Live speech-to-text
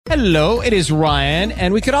Hello, it is Ryan,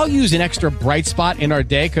 and we could all use an extra bright spot in our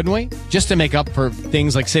day, couldn't we? Just to make up for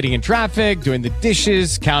things like sitting in traffic, doing the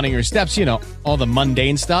dishes, counting your steps, you know, all the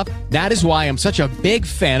mundane stuff. That is why I'm such a big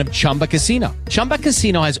fan of Chumba Casino. Chumba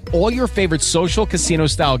Casino has all your favorite social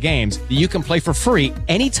casino-style games that you can play for free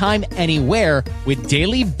anytime, anywhere with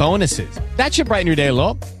daily bonuses. That should brighten your day a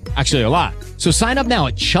little. Actually, a lot. So sign up now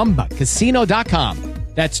at ChumbaCasino.com.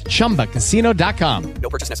 That's ChumbaCasino.com. No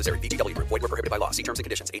purchase necessary. VGW Group. Void where prohibited by law. See terms and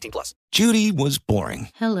conditions. 18+. Judy was boring.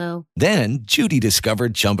 Hello. Then Judy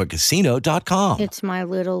discovered ChumbaCasino.com. It's my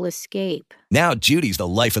little escape. Now Judy's the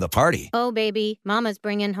life of the party. Oh, baby, mama's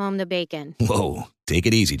bringing home the bacon. Whoa, take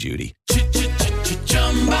it easy, Judy.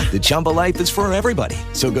 The Chumba life is for everybody.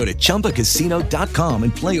 So go to ChumbaCasino.com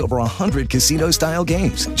and play over 100 casino-style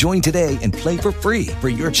games. Join today and play for free for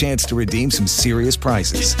your chance to redeem some serious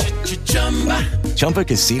prizes.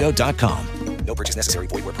 ChumbaCasino.com. No purchase necessary.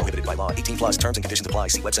 Void where prohibited by law. 18+. Terms and conditions apply.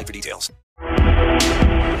 See website for details.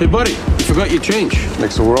 Hey, buddy, you forgot your change.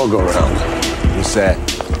 Makes the world go round. What's that?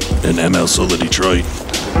 An ML Solar Detroit.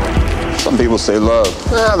 Some people say love.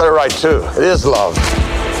 Yeah, they're right, too. It is love.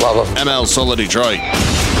 Love of ML Solar Detroit.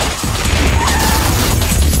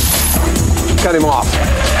 Cut him off.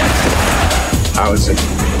 How is it?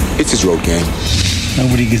 It's his road game.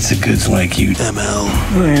 Nobody gets the goods like you. ML.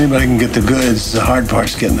 Well, anybody can get the goods. The hard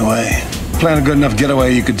part's getting away. Plan a good enough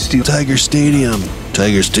getaway, you could steal Tiger Stadium.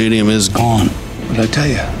 Tiger Stadium is gone. What'd I tell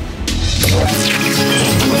you?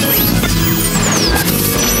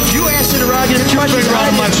 You asked it around, get a punch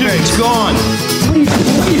around my face. It's gone.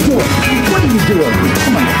 What are you doing?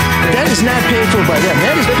 Come on. That is not paid for by them.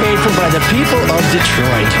 That is paid for by the people of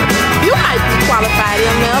Detroit. You might be qualified,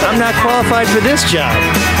 ML. I'm not qualified for this job.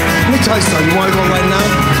 Let me tell you something. You want to go right now?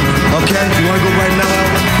 Okay? You want to go right now,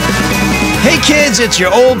 Albert? Hey kids, it's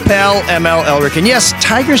your old pal ML Elric. And yes,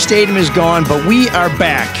 Tiger Stadium is gone, but we are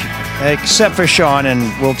back. Except for Sean,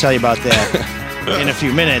 and we'll tell you about that in a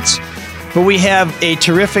few minutes. But we have a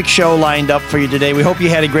terrific show lined up for you today. We hope you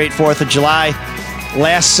had a great 4th of July.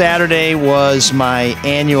 Last Saturday was my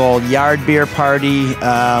annual yard beer party.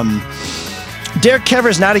 Derek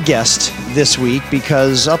Kever's not a guest this week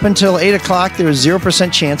because up until 8 o'clock, there was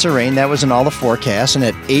 0% chance of rain. That was in all the forecasts. And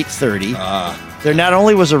at 8:30, there not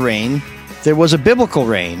only was a rain, there was a biblical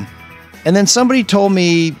rain. And then somebody told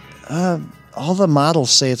me all the models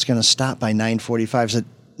say it's going to stop by 9:45. I said,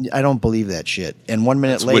 I don't believe that shit. And 1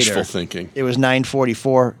 minute later, wishful thinking. It was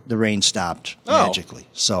 9:44. The rain stopped magically.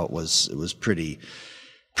 So it was pretty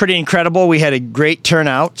incredible. We had a great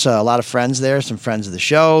turnout. A lot of friends there, some friends of the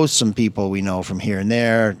show, some people we know from here and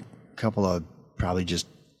there. A couple of probably just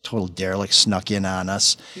total derelicts snuck in on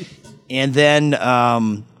us. And then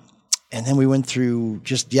we went through,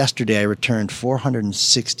 just yesterday, I returned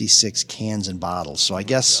 466 cans and bottles. So I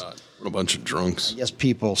guess... What a bunch of drunks. I guess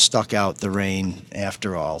people stuck out the rain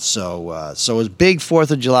after all. So it was big 4th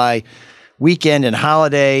of July weekend and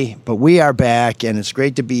holiday, but we are back, and it's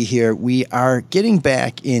great to be here. We are getting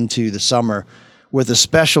back into the summer with a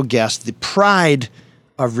special guest, the pride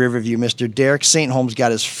of Riverview, Mr. Derek St. Holmes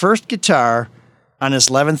got his first guitar on his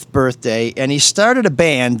 11th birthday, and he started a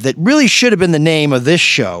band that really should have been the name of this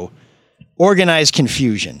show, Organized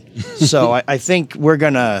Confusion. So I think we're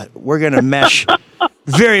gonna mesh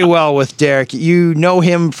very well with Derek. You know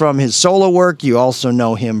him from his solo work. You also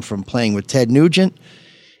know him from playing with Ted Nugent.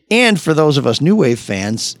 And for those of us New Wave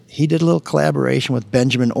fans, he did a little collaboration with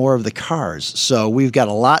Benjamin Orr of the Cars. So we've got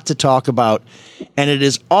a lot to talk about. And it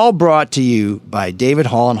is all brought to you by David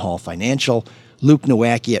Hall and Hall Financial, Luke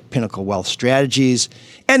Nowacki at Pinnacle Wealth Strategies,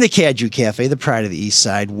 and the Caju Cafe, the pride of the East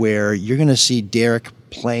Side, where you're going to see Derek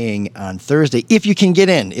playing on Thursday, if you can get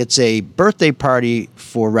in. It's a birthday party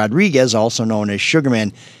for Rodriguez, also known as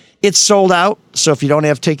Sugarman. It's sold out, so if you don't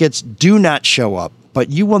have tickets, do not show up. But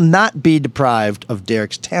you will not be deprived of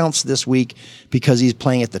Derek's talents this week because he's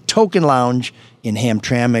playing at the Token Lounge in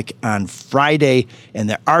Hamtramck on Friday, and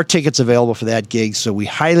there are tickets available for that gig, so we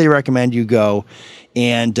highly recommend you go.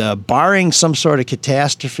 And barring some sort of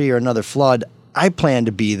catastrophe or another flood, I plan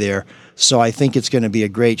to be there, so I think it's going to be a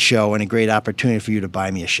great show and a great opportunity for you to buy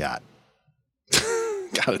me a shot.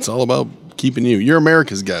 God, it's all about keeping you. You're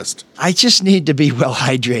America's guest. I just need to be well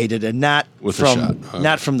hydrated and not with from a shot. Huh?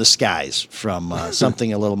 Not from the skies, from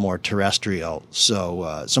something a little more terrestrial.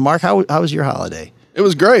 So Mark, how was your holiday? It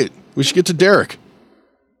was great. We should get to Derek.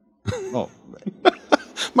 Oh,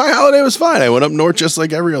 my holiday was fine. I went up north just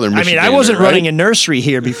like every other Michigander. I mean, I wasn't running a nursery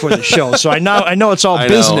here before the show, so I know it's all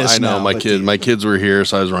business. I know. Now, My kids were here,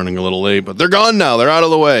 so I was running a little late, but they're gone now. They're out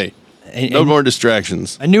of the way. No more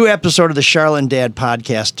distractions. A new episode of the Charlotte and Dad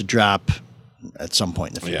podcast to drop at some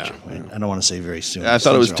point in the future. Yeah. I don't want to say very soon. I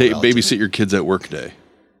thought it was babysit your kids at work day.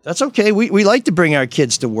 That's okay. We like to bring our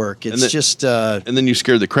kids to work. It's just... And then you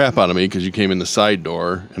scared the crap out of me because you came in the side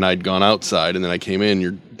door, and I'd gone outside, and then I came in,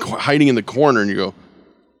 you're hiding in the corner, and you go,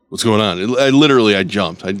 what's going on? I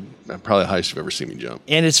jumped. I'm probably the highest you've ever seen me jump.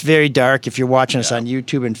 And it's very dark. If you're watching us on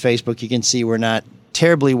YouTube and Facebook, you can see we're not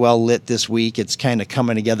terribly well lit this week. It's kind of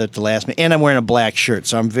coming together at the last minute. And I'm wearing a black shirt,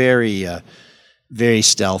 so I'm very, very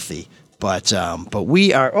stealthy. But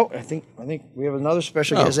we are. Oh, I think we have another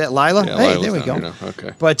special guest. Is that Lila? Yeah, hey, Lila's there we down go. here now.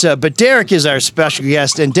 Okay. But Derek is our special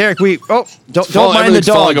guest, and Derek, don't mind the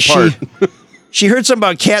falling dog. apart. She heard something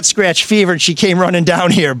about cat scratch fever, and she came running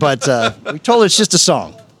down here. But we told her it's just a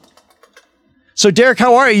song. So Derek,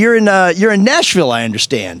 how are you? You're in Nashville, I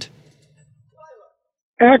understand.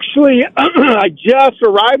 Actually, I just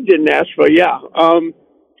arrived in Nashville. Yeah,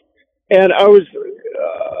 and I was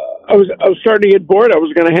starting to get bored. I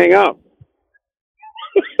was going to hang out.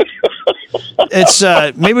 It's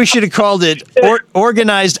maybe we should have called it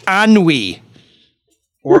organized ennui,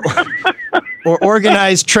 or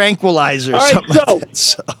organized tranquilizer. All right, something like that.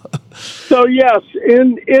 So yes,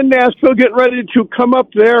 in Nashville, getting ready to come up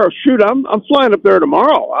there. Shoot, I'm flying up there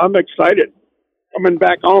tomorrow. I'm excited. Coming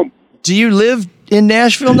back home. Do you live in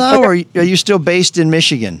Nashville now, or are you still based in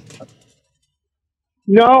Michigan?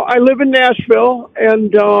 No, I live in Nashville,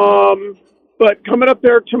 and but coming up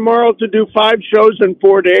there tomorrow to do 5 shows in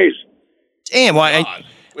 4 days. Damn, well,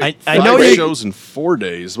 I know 5 shows in 4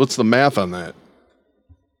 days. What's the math on that?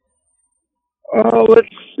 Let's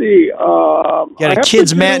see. Got a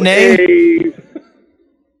kids matinee?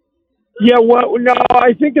 Yeah, well, no,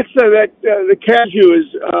 I think it's that the Cashew is.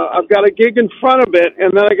 I've got a gig in front of it,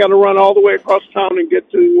 and then I got to run all the way across town and get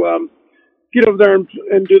over there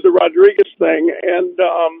and do the Rodriguez thing. And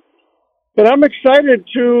but I'm excited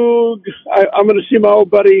to. I'm going to see my old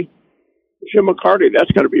buddy Jim McCarty.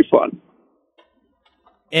 That's going to be fun.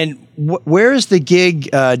 And where is the gig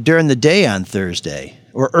during the day on Thursday?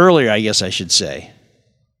 Or earlier, I guess I should say.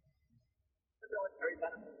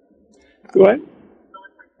 Go ahead.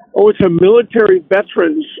 Oh, it's a military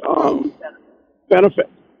veterans benefit.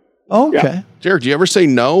 Oh, okay. Yeah. Jared, do you ever say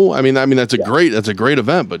no? I mean that's a great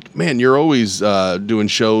event, but man, you're always doing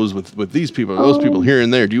shows with these people, those people here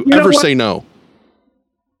and there. Do you ever say no?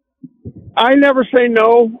 I never say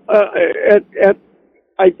no. At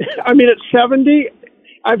 70,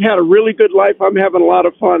 I've had a really good life. I'm having a lot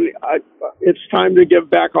of fun. It's time to give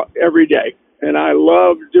back every day, and I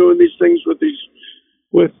love doing these things with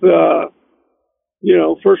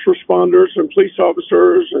first responders and police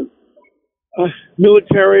officers and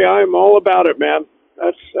military. I'm all about it, man.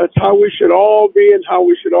 That's how we should all be, and how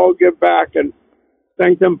we should all give back and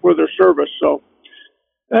thank them for their service. So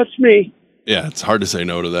that's me. Yeah, it's hard to say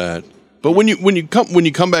no to that. But when you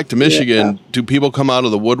come back to Michigan, do people come out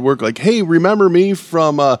of the woodwork like, "Hey, remember me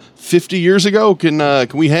from 50 years ago? Can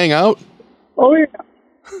we hang out?" Oh yeah.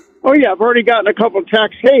 I've already gotten a couple of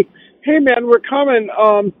texts. Hey, man, we're coming.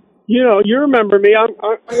 You remember me? I'm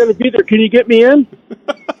going to be there. Can you get me in?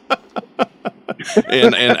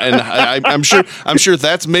 and I'm sure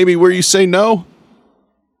that's maybe where you say no.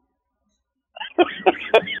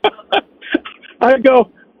 I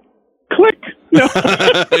go, click. No.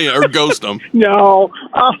 Yeah, or ghost them. No,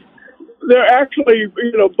 they're actually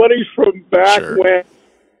buddies from back when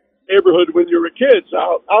neighborhood when you were kids.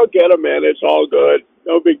 I'll get them, man. It's all good.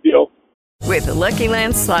 No big deal. With the Lucky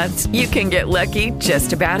Land Slots, you can get lucky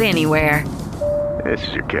just about anywhere. This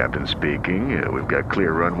is your captain speaking. We've got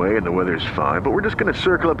clear runway and the weather's fine, but we're just going to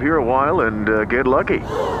circle up here a while and get lucky.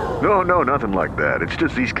 No, nothing like that. It's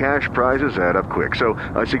just these cash prizes add up quick. So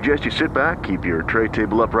I suggest you sit back, keep your tray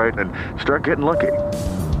table upright, and start getting lucky.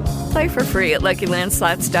 Play for free at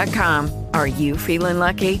LuckyLandSlots.com. Are you feeling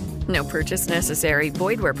lucky? No purchase necessary.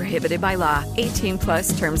 Void where prohibited by law.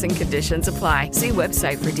 18+ terms and conditions apply. See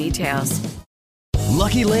website for details.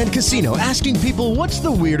 Lucky Land Casino, asking people, what's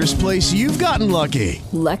the weirdest place you've gotten lucky?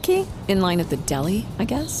 Lucky? In line at the deli, I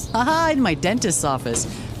guess? Aha, in my dentist's office.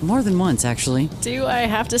 More than once, actually. Do I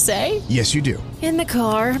have to say? Yes, you do. In the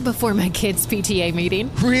car before my kids' PTA meeting.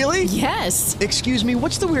 Really? Yes. Excuse me,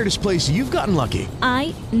 what's the weirdest place you've gotten lucky?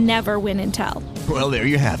 I never win and tell. Well, there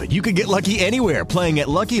you have it. You can get lucky anywhere, playing at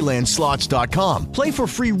LuckyLandSlots.com. Play for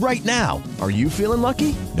free right now. Are you feeling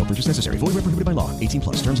lucky? No purchase necessary. Void where prohibited by law. 18+.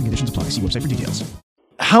 Terms and conditions apply. See website for details.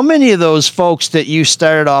 How many of those folks that you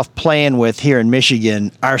started off playing with here in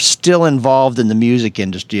Michigan are still involved in the music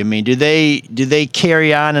industry? I mean, do they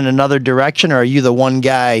carry on in another direction, or are you the one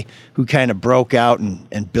guy who kind of broke out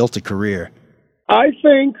and built a career? I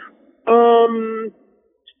think I'm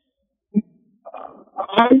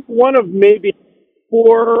one of maybe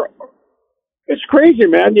 4. It's crazy,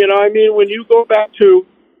 man. When you go back to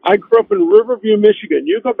I grew up in Riverview, Michigan.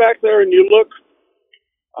 You go back there and you look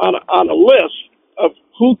on a list of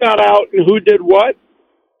who got out and who did what,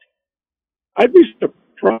 I'd be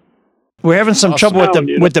surprised. We're having some trouble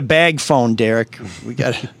with the bag phone, Derek. We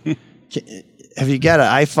got. Have you got an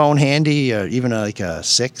iPhone handy, or even like a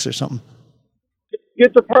 6 or something?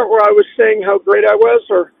 Get the part where I was saying how great I was,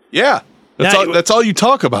 or yeah, that's all you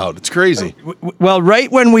talk about. It's crazy. Well,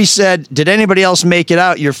 right when we said, "Did anybody else make it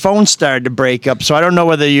out?" your phone started to break up. So I don't know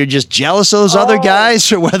whether you're just jealous of those other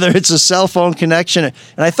guys or whether it's a cell phone connection. And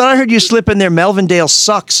I thought I heard you slip in there. Melvindale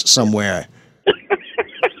sucks somewhere.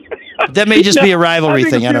 That may just be a rivalry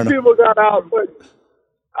thing. I don't know. People got out, but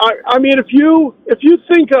I mean, if you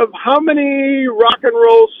think of how many rock and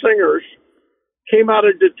roll singers came out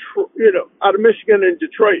of Detroit, out of Michigan and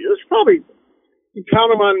Detroit, there's probably, you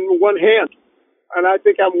count them on one hand, and I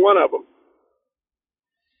think I'm one of them.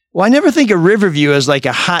 Well, I never think of Riverview as like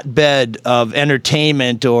a hotbed of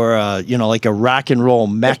entertainment or like a rock and roll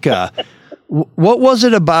mecca. What was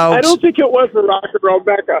it about? I don't think it was a rock and roll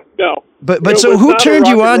mecca. No. But so who turned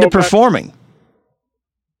you on to performing?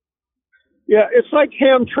 Yeah, it's like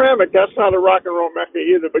Hamtramck. That's not a rock and roll mecca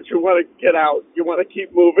either, but you want to get out. You want to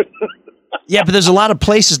keep moving. Yeah, but there's a lot of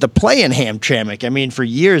places to play in Hamtramck. I mean, for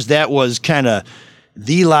years, that was kind of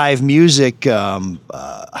the live music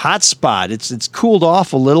hotspot. It's cooled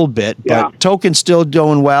off a little bit, but Token's still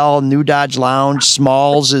doing well. New Dodge Lounge,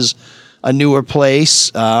 Smalls is a newer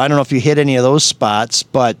place. I don't know if you hit any of those spots,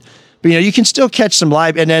 but you can still catch some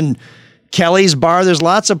live. And then Kelly's Bar, there's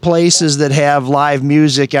lots of places that have live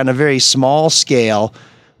music on a very small scale,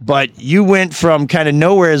 but you went from kind of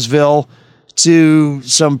nowheresville to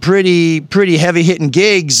some pretty heavy hitting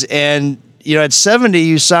gigs. And, at 70,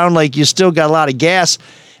 you sound like you still got a lot of gas.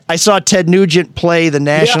 I saw Ted Nugent play the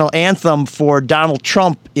national anthem for Donald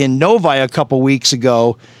Trump in Novi a couple weeks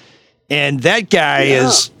ago. And that guy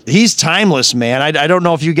he's timeless, man. I don't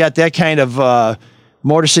know if you got that kind of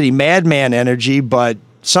Motor City Madman energy, but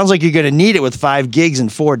sounds like you're going to need it with 5 gigs in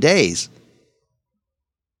 4 days.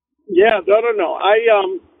 Yeah,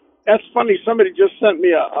 no. That's funny. Somebody just sent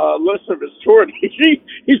me a list of his tour.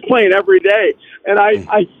 He's playing every day. And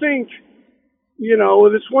I think,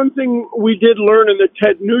 it's one thing we did learn in the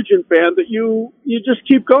Ted Nugent band, that you just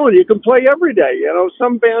keep going. You can play every day.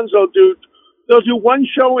 Some bands they'll do one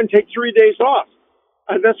show and take 3 days off.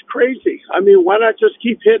 And that's crazy. I mean, why not just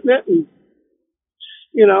keep hitting it and,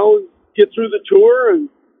 get through the tour?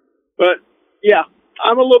 But yeah,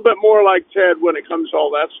 I'm a little bit more like Ted when it comes to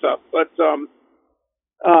all that stuff. But,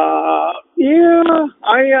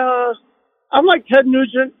 I'm like Ted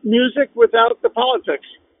Nugent music without the politics.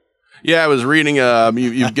 Yeah, I was reading,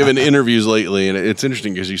 you've given interviews lately, and it's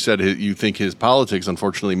interesting because you said you think his politics,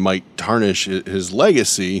 unfortunately, might tarnish his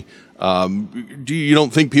legacy. You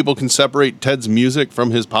don't think people can separate Ted's music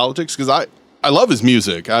from his politics? Because I love his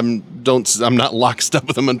music. I'm not locked up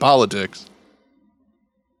with him in politics.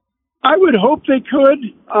 I would hope they could.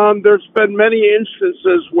 There's been many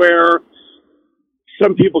instances where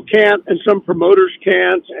some people can't and some promoters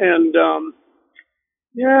can't. And,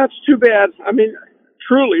 it's too bad. I mean,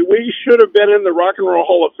 truly, we should have been in the Rock and Roll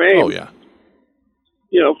Hall of Fame. Oh, yeah.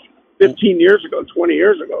 15 years ago, 20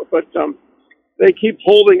 years ago. But they keep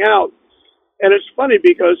holding out. And it's funny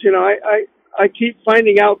because, I keep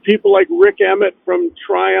finding out people like Rick Emmett from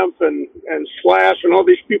Triumph and Slash and all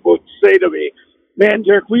these people say to me, "Man,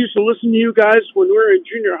 Derek, we used to listen to you guys when we were in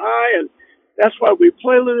junior high, and that's why we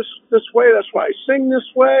play this way. That's why I sing this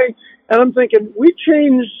way." And I'm thinking, we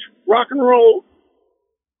changed rock and roll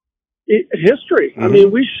history. Mm-hmm. I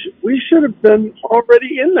mean, we should have been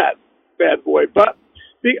already in that bad boy. But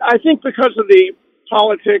I think because of the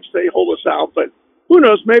politics, they hold us out. But who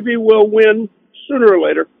knows? Maybe we'll win sooner or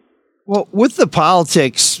later. Well, with the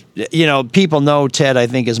politics, people know Ted, I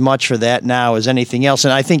think, as much for that now as anything else.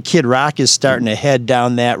 And I think Kid Rock is starting to head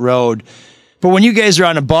down that road. But when you guys are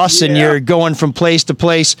on a bus and you're going from place to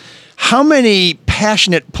place, how many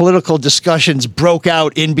passionate political discussions broke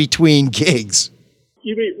out in between gigs?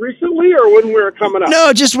 You mean recently or when we were coming up?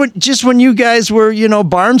 No, just when you guys were,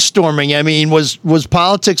 barnstorming. I mean, was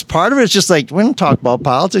politics part of it? It's just like, we don't talk about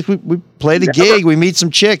politics. We play the gig. We meet some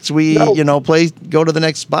chicks. We, go to the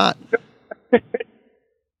next spot.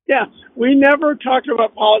 Yeah, we never talked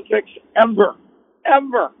about politics ever.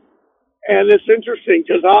 And it's interesting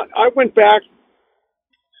because I went back,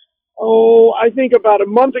 I think about a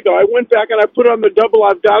month ago, I went back and I put on the Double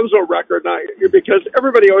Live Donzo record because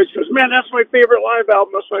everybody always goes, "Man, that's my favorite live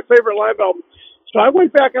album. That's my favorite live album." So I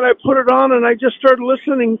went back and I put it on and I just started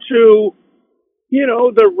listening to,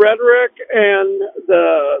 the rhetoric and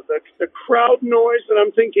the crowd noise. And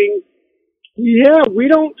I'm thinking, Yeah, we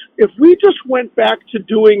don't. If we just went back to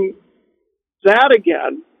doing that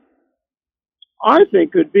again, I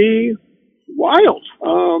think it'd be wild.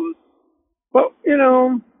 But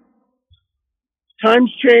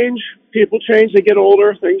times change, people change, they get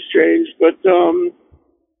older, things change. But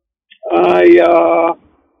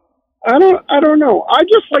I don't know. I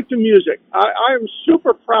just like the music. I am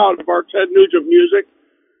super proud of our Ted Nugent music,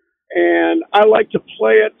 and I like to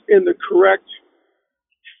play it in the correct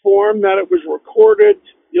form that it was recorded.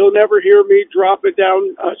 You'll never hear me drop it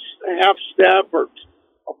down a half step or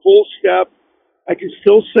a full step. I can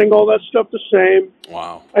still sing all that stuff the same.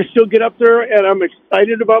 Wow. I still get up there and I'm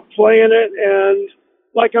excited about playing it, and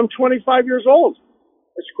like I'm 25 years old.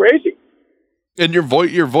 It's crazy. And your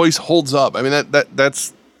voice holds up. I mean,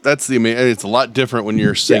 that's the amazing. It's a lot different when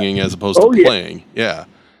you're singing as opposed to playing. Yeah.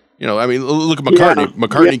 I mean, look at McCartney. Yeah.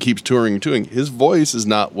 McCartney keeps touring and touring. His voice is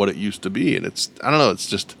not what it used to be, and I don't know. It's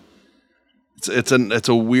just it's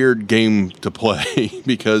a weird game to play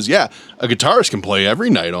because a guitarist can play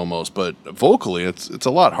every night almost, but vocally it's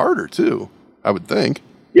a lot harder too, I would think.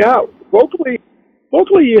 Yeah, vocally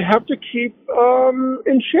you have to keep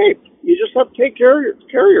in shape. You just have to take care of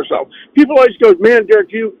yourself. People always go, "Man, Derek,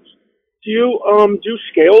 do you do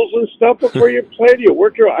scales and stuff before you play? Do you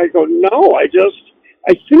work your?" I go, "No,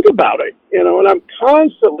 I think about it, and I'm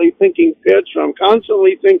constantly thinking pitch. I'm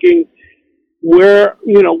constantly thinking where,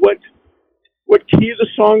 what key the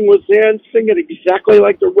song was in, sing it exactly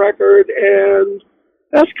like the record, and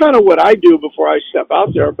that's kind of what I do before I step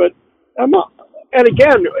out there. But and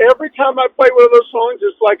again, every time I play one of those songs,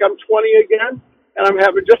 it's like I'm 20 again, and I'm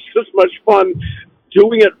having just as much fun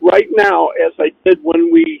doing it right now as I did when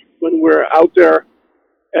we're out there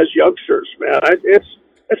as youngsters. Man,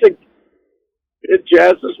 it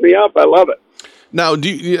jazzes me up. I love it. Now,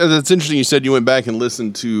 that's interesting. You said you went back and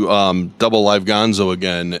listened to Double Live Gonzo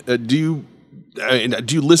again. Do you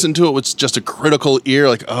listen to it with just a critical ear,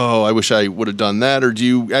 like, oh, I wish I would have done that? Or do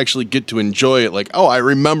you actually get to enjoy it, like, oh, I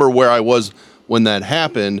remember where I was when that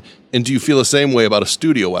happened? And do you feel the same way about a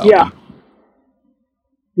studio album?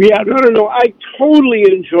 Yeah, no. I totally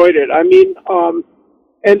enjoyed it. I mean,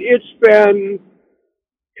 and it's been,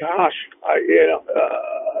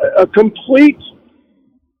 a complete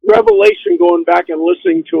revelation going back and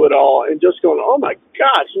listening to it all and just going, oh my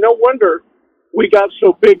gosh, no wonder we got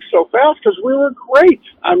so big so fast, because we were great.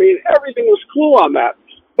 I mean, everything was cool on that.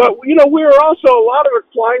 But, we were also a lot of it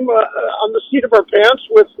flying on the seat of our pants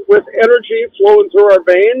with energy flowing through our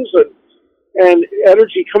veins and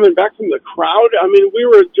energy coming back from the crowd. I mean, we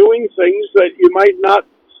were doing things that you might not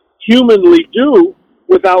humanly do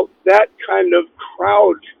without that kind of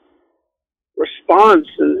crowd response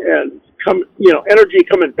and energy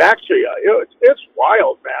coming back to you. It's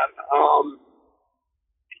wild, man.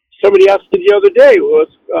 Somebody asked me the other day,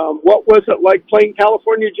 what was it like playing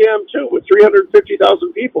California Jam 2 with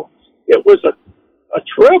 350,000 people? It was a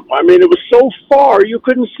trip. I mean, it was so far, you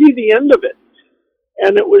couldn't see the end of it.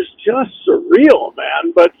 And it was just surreal,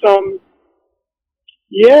 man. But,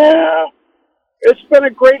 it's been a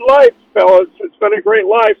great life, fellas. It's been a great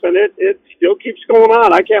life, and it still keeps going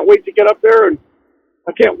on. I can't wait to get up there, and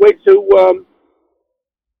I can't wait to,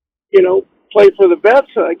 play for the Vets.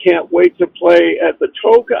 I can't wait to play at the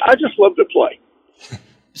Toga. I just love to play.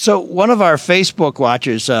 So one of our Facebook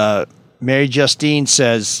watchers, Mary Justine,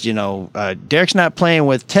 says, Derek's not playing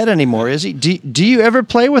with Ted anymore, is he? Do you ever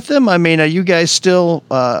play with them? I mean, are you guys still?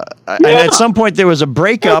 And at some point there was a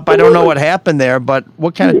breakup. Absolutely. I don't know what happened there, but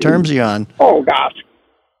what kind of terms are you on? Oh gosh.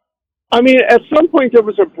 I mean, at some point there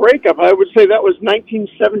was a breakup. I would say that was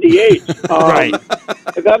 1978. Right.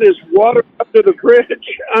 That is water under the bridge.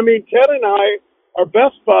 I mean, Ted and I are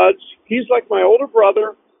best buds. He's like my older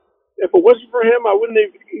brother. If it wasn't for him, I wouldn't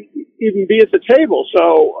even be at the table.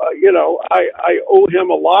 So, I owe him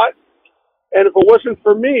a lot. And if it wasn't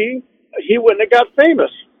for me, he wouldn't have got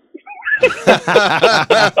famous.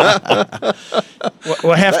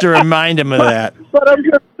 We'll have to remind him of that. But I'm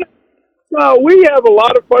just... No, we have a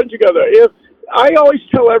lot of fun together. I always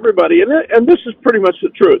tell everybody, and this is pretty much the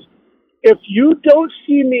truth, if you don't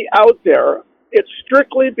see me out there, it's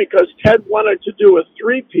strictly because Ted wanted to do a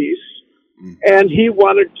 3-piece, and he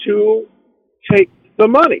wanted to take the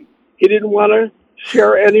money. He didn't want to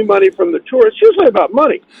share any money from the tour. It's usually about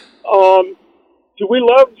money. Do we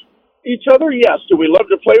love each other? Yes. Do we love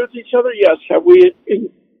to play with each other? Yes. Have we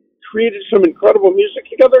created some incredible music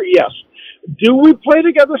together? Yes. Do we play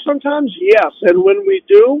together sometimes? Yes. And when we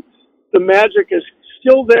do, the magic is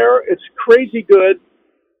still there. It's crazy good.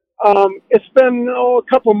 It's been a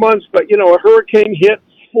couple months, but, a hurricane hit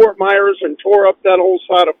Fort Myers and tore up that whole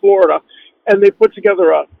side of Florida, and they put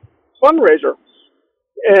together a fundraiser.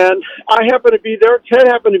 And I happened to be there. Ted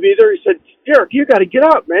happened to be there. He said, Derek, you got to get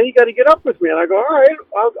up, man. You got to get up with me. And I go, all right,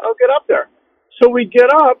 I'll get up there. So we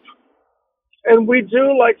get up, and we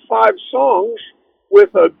do like 5 songs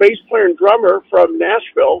with a bass player and drummer from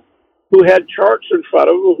Nashville who had charts in front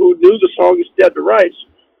of him, who knew the songs Dead to Rights.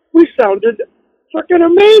 We sounded freaking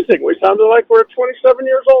amazing. We sounded like we're 27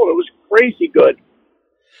 years old. It was crazy good.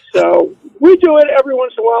 So we do it every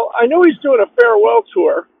once in a while. I know he's doing a farewell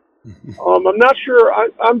tour. I'm not sure.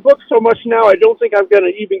 I'm booked so much now, I don't think I'm going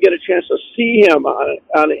to even get a chance to see him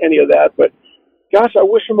on any of that. But, gosh, I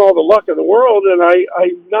wish him all the luck in the world, and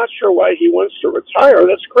I'm not sure why he wants to retire.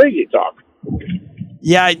 That's crazy talk.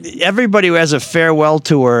 Yeah, everybody who has a farewell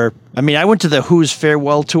tour. I mean, I went to the Who's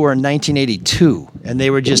farewell tour in 1982, and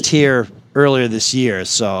they were just here earlier this year.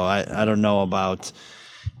 So I don't know about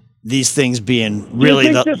these things being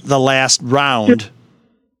really the last round.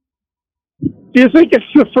 Do you think it's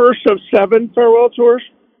the first of 7 farewell tours?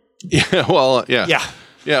 Yeah, well, yeah.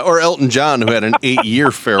 Yeah, or Elton John, who had an 8-year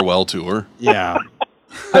farewell tour. Yeah.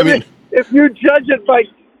 I mean, if you judge it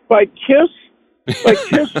by Kiss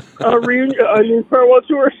reunion, farewell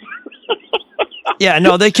tours. Yeah,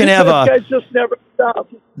 no, they can have a. Guys just never stop.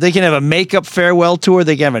 They can have a makeup farewell tour.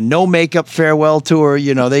 They can have a no makeup farewell tour.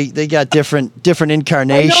 You know, they got different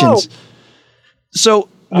incarnations. So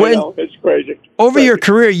I know, it's crazy. Over your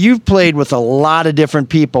career, you've played with a lot of different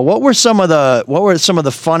people. What were some of the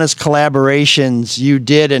funnest collaborations you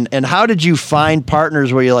did, and how did you find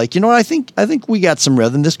partners where you're like, you know, I think we got some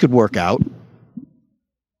rhythm. This could work out.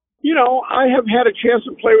 You know, I have had a chance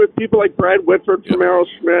to play with people like Brad Whitford from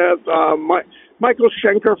Aerosmith, Michael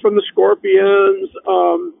Schenker from the Scorpions,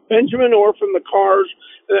 Benjamin Orr from the Cars,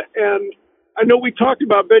 and I know we talked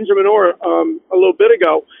about Benjamin Orr a little bit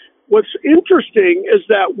ago. What's interesting is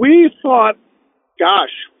that we thought,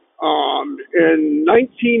 gosh, in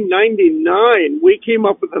 1999, we came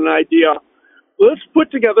up with an idea. Let's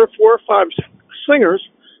put together 4 or 5 singers,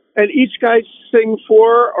 and each guy sing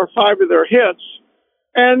 4 or 5 of their hits,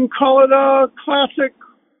 and call it a classic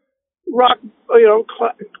rock,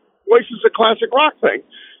 Voices of Classic Rock thing.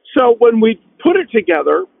 So when we put it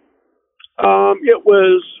together, it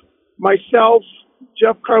was myself,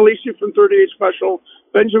 Jeff Carlisi from 38 Special,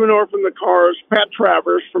 Benjamin Orr from the Cars, Pat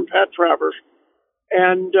Travers from Pat Travers,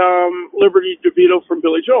 and Liberty DeVito from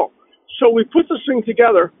Billy Joel. So we put this thing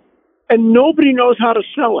together, and nobody knows how to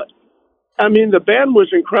sell it. I mean, the band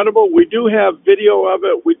was incredible. We do have video of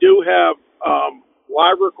it. We do have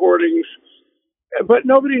live recordings, but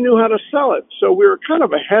nobody knew how to sell it. So we were kind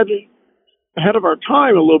of ahead of our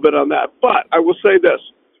time a little bit on that. But I will say this,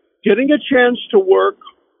 getting a chance to work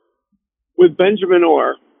with Benjamin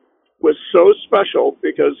Orr was so special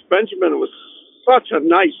because Benjamin was such a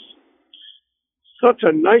nice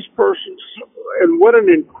person, and what an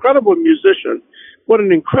incredible musician, what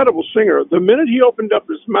an incredible singer. The minute he opened up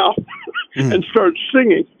his mouth and started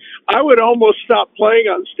singing, I would almost stop playing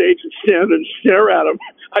on stage and stand and stare at him.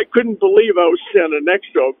 I couldn't believe I was standing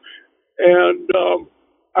next to him. And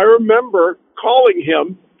I remember calling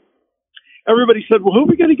him. Everybody said, well, who are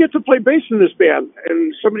we going to get to play bass in this band?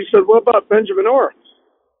 And somebody said, what about Benjamin Orr?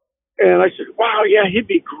 And I said, wow, yeah, he'd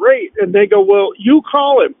be great. And they go, well, you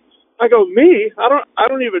call him. I go, me? I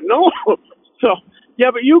don't even know him. So, yeah,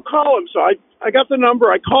 but you call him. So I got the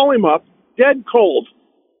number. I call him up, dead cold.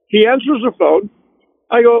 He answers the phone.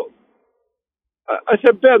 I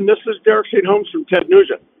said, Ben, this is Derek St. Holmes from Ted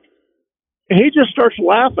Nugent. And he just starts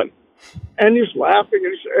laughing. And he's laughing.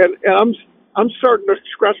 And I'm starting to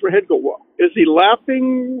scratch my head and go, well, is he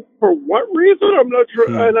laughing for what reason? I'm not sure.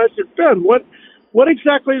 And I said, Ben, what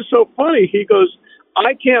exactly is so funny? He goes,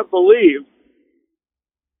 I can't believe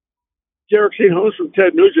Derek St. Holmes from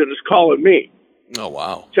Ted Nugent is calling me. Oh,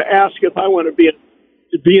 wow. To ask if I want to be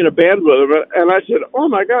in a band with him. And I said, oh,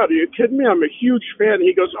 my God, are you kidding me? I'm a huge fan.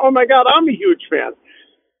 He goes, oh, my God, I'm a huge fan.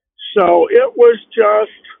 So it was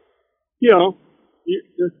just,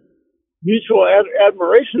 mutual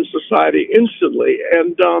admiration society instantly.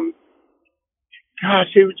 And, gosh,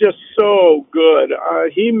 he was just so good.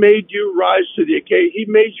 He made you rise to the occasion. He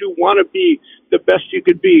made you want to be the best you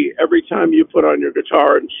could be every time you put on your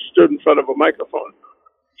guitar and stood in front of a microphone.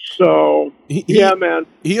 So, man.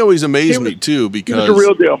 He always amazed me, too, because he was a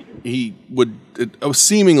real deal. He would,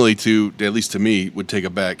 seemingly to, at least to me, would take a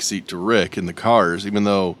back seat to Rick in the Cars, even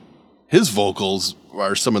though his vocals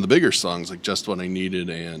are some of the bigger songs, like Just What I Needed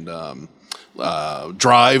and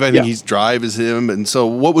Drive. I think Drive is him. And so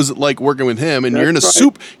what was it like working with him? And you're in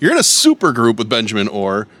a super group with Benjamin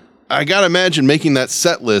Orr. I got to imagine making that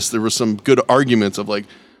set list, there was some good arguments of like,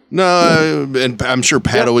 no, and I'm sure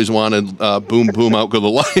Pat always wanted boom, boom, out go the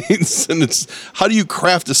lights. And it's, how do you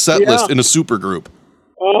craft a set list in a super group?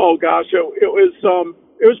 Oh gosh, it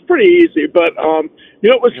was pretty easy, but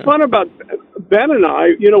what was fun about Ben and I,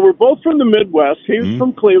 we're both from the Midwest. He's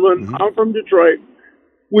from Cleveland. I'm from Detroit.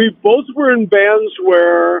 We both were in bands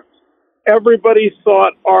where everybody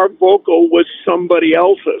thought our vocal was somebody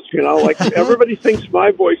else's. Like everybody thinks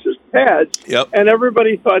my voice is Ted's, and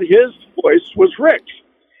everybody thought his voice was Rick's.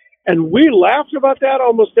 And we laughed about that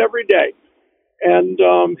almost every day. And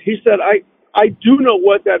he said, I do know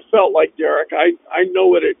what that felt like, Derek. I know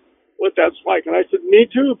what that's like. And I said, me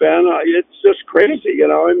too, Ben. It's just crazy,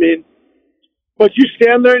 But you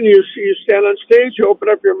stand there and you stand on stage, you open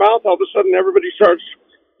up your mouth, all of a sudden everybody starts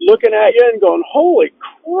looking at you and going, holy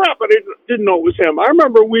crap, I didn't know it was him. I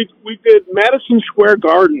remember we did Madison Square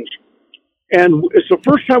Gardens, and it's the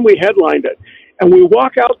first time we headlined it. And we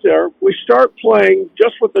walk out there, we start playing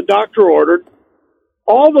just what the doctor ordered.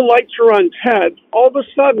 All the lights are on Ted. All of a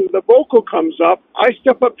sudden, the vocal comes up. I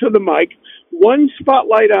step up to the mic, one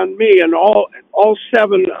spotlight on me, and all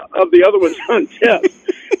 7 of the other ones on Ted.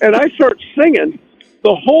 And I start singing.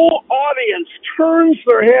 The whole audience turns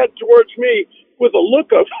their head towards me with a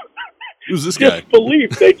look of who's this guy?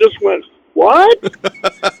 Disbelief. They just went, what?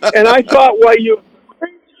 And I thought, well,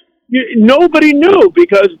 nobody knew,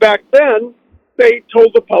 because back then they told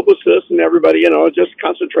the publicist and everybody, just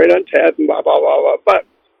concentrate on Ted and blah, blah, blah, blah. But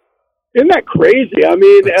isn't that crazy?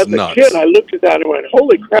 That's as a nuts. kid, I looked at that and went,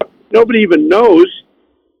 holy crap, nobody even knows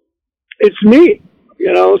it's me,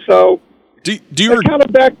 so do you kind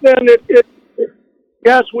of back then,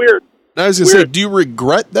 it's weird. I was going to say, do you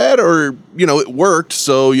regret that, or it worked,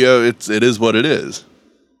 so it is what it is?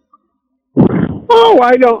 Oh,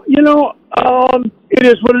 I don't. It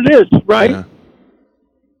is what it is, right? Yeah.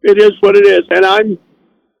 It is what it is, and I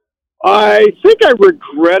think I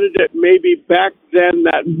regretted it maybe back then,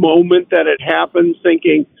 that moment that it happened,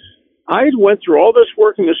 thinking I went through all this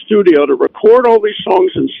work in the studio to record all these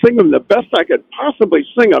songs and sing them the best I could possibly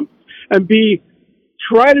sing them, and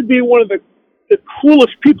try to be one of the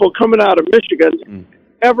coolest people coming out of Michigan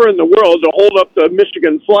ever in the world, to hold up the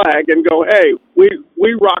Michigan flag and go, hey,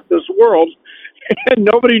 we rock this world, and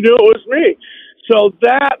nobody knew it was me. So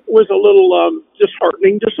that was a little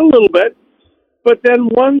disheartening, just a little bit. But then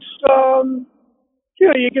once,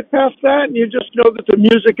 you get past that, and you just know that the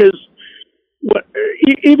music is,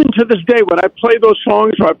 even to this day, when I play those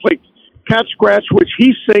songs, or I play Cat Scratch, which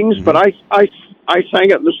he sings, but I sang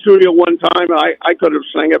it in the studio one time, and I could have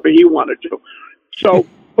sang it, but he wanted to. So,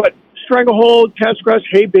 but Stranglehold, Cat Scratch,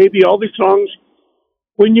 Hey Baby, all these songs,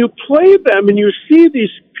 when you play them and you see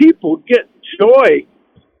these people get joy,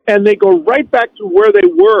 and they go right back to where they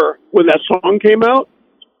were when that song came out,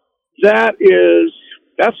 that's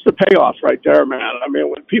the payoff right there, man.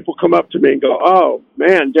 When people come up to me and go, oh,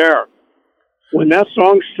 man, Derek, when that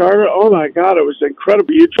song started, oh, my God, it was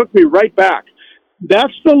incredible. You took me right back.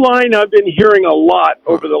 That's the line I've been hearing a lot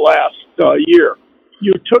over the last year.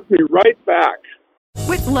 You took me right back.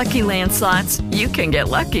 With Lucky Land Slots, you can get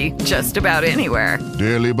lucky just about anywhere.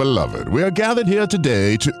 Dearly beloved, we are gathered here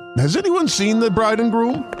today to... Has anyone seen the bride and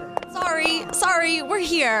groom? Sorry, we're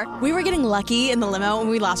here. We were getting lucky in the limo and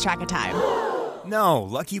we lost track of time. No,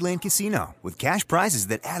 Lucky Land Casino, with cash prizes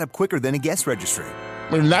that add up quicker than a guest registry.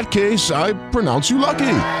 In that case, I pronounce you lucky.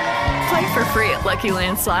 Play for free at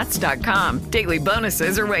LuckyLandSlots.com. Daily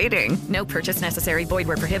bonuses are waiting. No purchase necessary. Void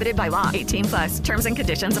where prohibited by law. 18+. Terms and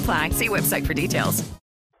conditions apply. See website for details.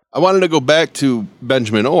 I wanted to go back to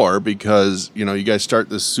Benjamin Orr because, you guys start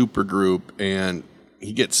this super group and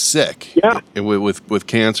he gets sick with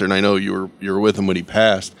cancer. And I know you were with him when he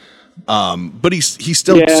passed. But he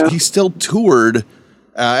still toured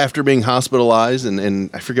after being hospitalized, and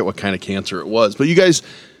I forget what kind of cancer it was. But you guys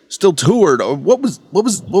still toured. What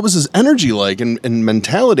was his energy like and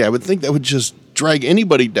mentality? I would think that would just drag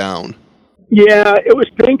anybody down. Yeah, it was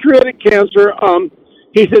pancreatic cancer.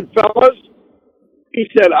 He said, fellas,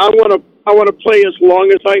 I want to play as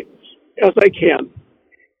long as I can.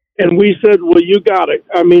 And we said, well, you got it.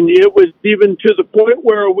 It was even to the point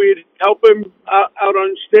where we'd help him out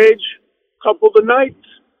on stage a couple of the nights.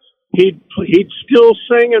 He'd still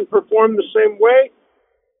sing and perform the same way.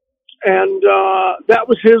 And that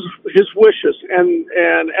was his wishes.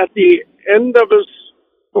 And at the end of his,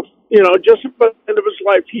 just about the end of his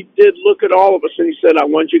life, he did look at all of us and he said, I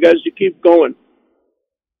want you guys to keep going.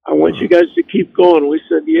 We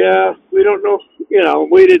said, yeah, we don't know,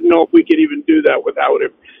 we didn't know if we could even do that without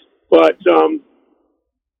him. But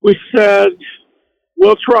we said,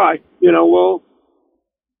 we'll try, we'll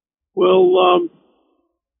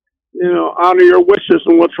honor your wishes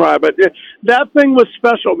and we'll try. But that thing was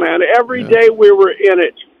special, man. Every day we were in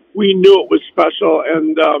it, we knew it was special.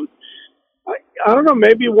 And I don't know,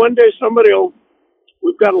 maybe one day somebody will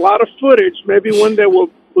We've got a lot of footage. Maybe one day we'll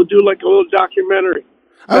do like a little documentary.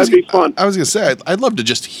 That'd be fun. I was going to say, I'd love to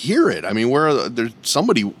just hear it. I mean, there's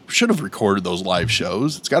somebody should have recorded those live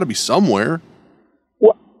shows. It's got to be somewhere.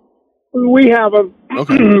 Well, we have them.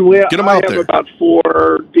 Okay. Get them out there. I have about 4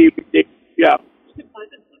 DVDs. Yeah.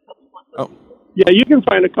 Oh. Yeah, you can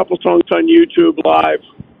find a couple songs on YouTube live.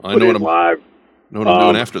 I know what I'm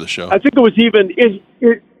doing after the show. I think it was even,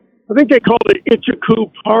 I think they called it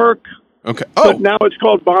Itchaku Park. Okay. But now it's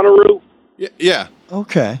called Bonnaroo. Yeah.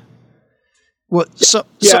 Okay. Well,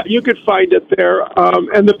 you could find it there.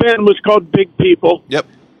 And the band was called Big People. Yep.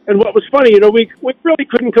 And what was funny, we really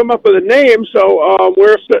couldn't come up with a name, so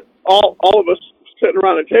we're all of us sitting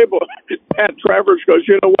around a table. Pat Travers goes,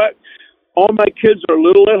 you know what? All my kids are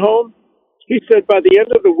little at home. He said, by the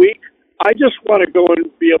end of the week, I just want to go and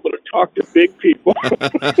be able to talk to big people.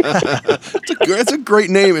 That's a great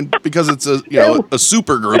name, and because it's a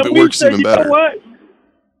super group, it works even better. You know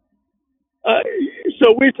what?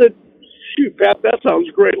 So we said, shoot, Pat, that sounds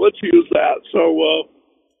great. Let's use that. So,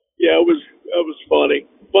 it was funny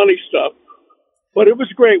stuff. But it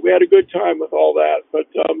was great. We had a good time with all that. But,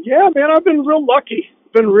 man, I've been real lucky.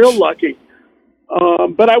 But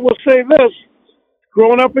I will say this,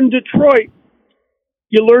 growing up in Detroit,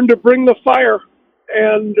 you learn to bring the fire.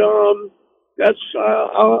 And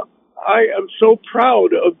I am so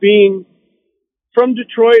proud of being from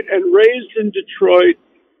Detroit and raised in Detroit.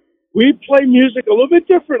 We play music a little bit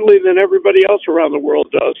differently than everybody else around the world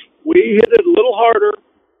does. We hit it a little harder,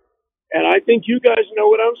 and I think you guys know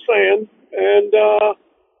what I'm saying. And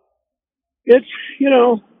it's,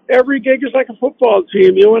 every gig is like a football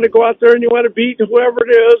team. You want to go out there and you want to beat whoever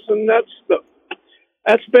it is, and that's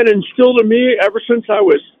been instilled in me ever since I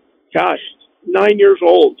was, 9 years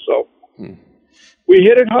old. So we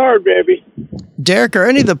hit it hard, baby. Derek, are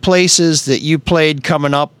any of the places that you played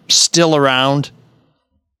coming up still around?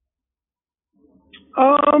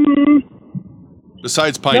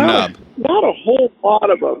 Besides Pine Knob. Not a whole lot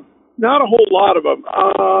of them.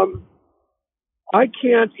 I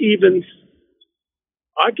can't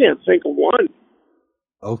think of one.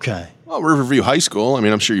 Okay. Well, Riverview High School. I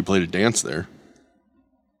mean, I'm sure you played a dance there.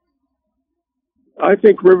 I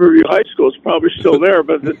think Riverview High School is probably still there,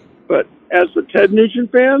 but as the Ted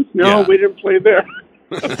Nugent band, no, we didn't play there.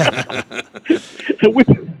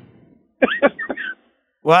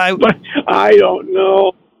 Well, I don't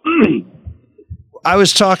know. I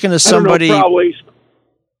was talking to somebody. I don't know, probably.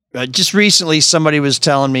 Just recently, somebody was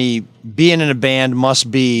telling me being in a band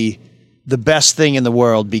must be the best thing in the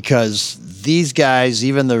world because these guys,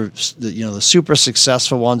 even the super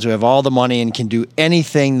successful ones who have all the money and can do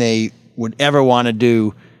anything they would ever want to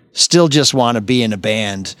do, still just want to be in a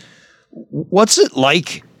band. What's it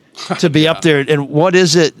like to be up there, and what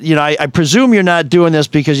is it? I presume you're not doing this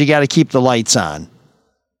because you got to keep the lights on.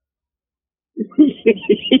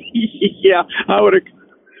 Yeah, I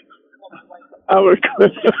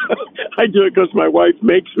do it because my wife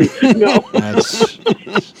makes me. No,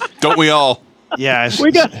 don't we all? Yeah,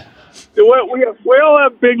 we all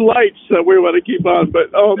have big lights that we want to keep on,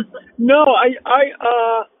 but no, I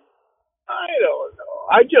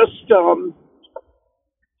don't know.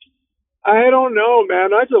 I don't know,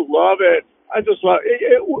 man. I just love it.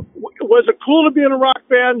 Was it cool to be in a rock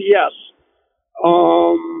band? Yes.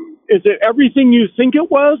 Is it everything you think it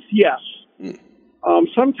was? Yes.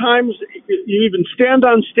 Sometimes you even stand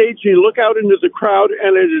on stage and you look out into the crowd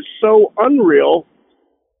and it is so unreal.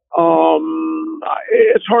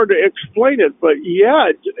 It's hard to explain it, but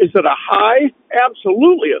yeah, is it a high?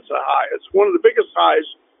 Absolutely, it's a high. It's one of the biggest highs.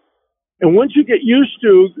 And once you get used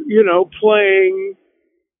to, playing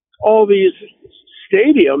all these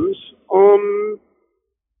stadiums,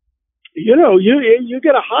 you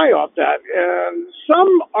get a high off that. And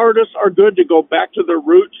some artists are good to go back to their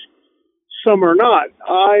roots. Some are not.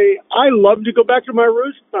 I love to go back to my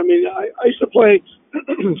roots. I mean, I used to play,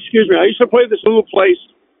 excuse me, I used to play this little place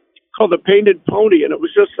called the Painted Pony, and it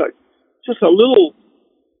was just a little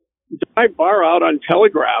dive bar out on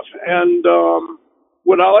Telegraph. And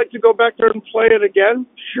would I like to go back there and play it again?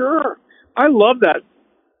 Sure. I love that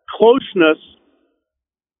closeness.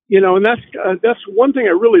 And that's one thing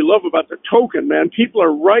I really love about the Token, man. People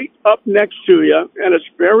are right up next to you, and it's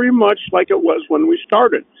very much like it was when we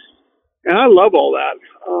started. And I love all that.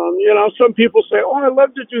 Some people say, I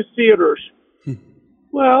love to do theaters.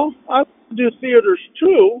 Well, I do theaters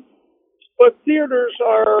too, but theaters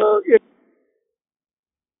are,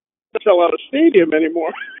 don't sell out a stadium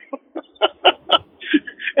anymore.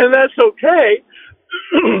 And that's okay.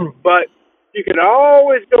 But you can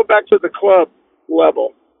always go back to the club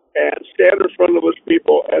level and stand in front of those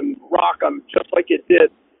people and rock them just like you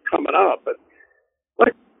did coming up.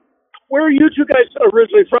 Like, where are you two guys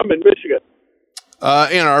originally from in Michigan?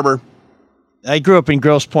 Ann Arbor. I grew up in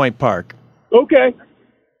Grosse Pointe Park. Okay.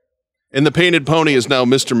 And the Painted Pony is now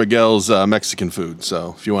Mr. Miguel's Mexican food.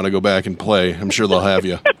 So if you want to go back and play, I'm sure they'll have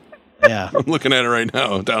you. Yeah. I'm looking at it right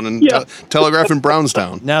now down in Telegraph in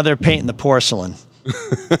Brownstown. Now they're painting the porcelain.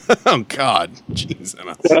 Oh, God. Jeez.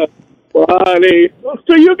 Funny.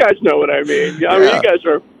 So you guys know what I mean. I mean, you guys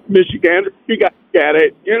are Michiganders. You guys get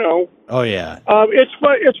it, you know. Oh, yeah. It's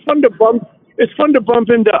fun. It's fun to bump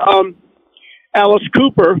into Alice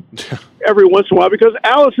Cooper every once in a while because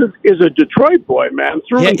Alice is a Detroit boy, man.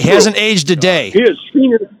 He hasn't aged a day. He is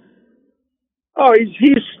senior. Oh,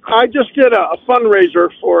 he's. I just did a fundraiser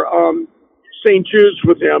for St. Jude's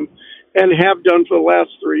with him, and have done for the last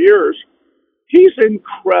 3 years. He's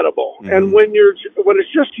incredible, and when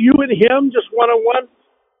it's just you and him, just one-on-one,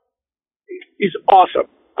 he's awesome.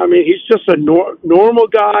 I mean, he's just a normal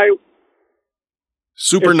guy.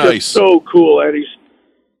 Super it's nice. Just so cool, and he's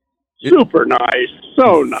super nice.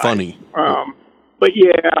 So nice. Funny. But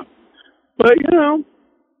you know,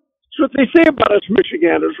 that's what they say about us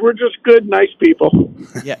Michiganders. We're just good, nice people.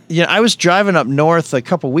 Yeah. I was driving up north a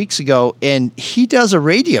couple weeks ago, and he does a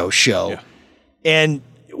radio show, and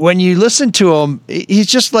when you listen to him, he's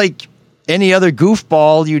just like any other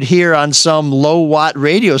goofball you'd hear on some low-watt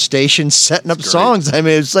radio station setting up songs. I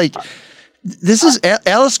mean, it's like, this is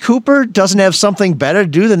Alice Cooper doesn't have something better to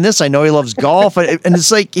do than this. I know he loves golf, and it's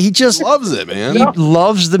like he just loves it, man. He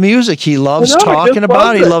loves the music. He loves talking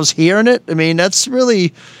about it. He loves hearing it. I mean, that's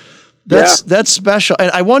really that's special. And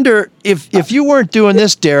I wonder if you weren't doing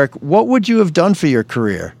this, Derek, what would you have done for your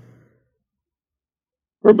career?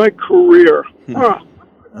 For my career,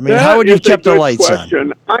 I mean, how would you have kept the lights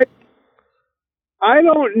on? I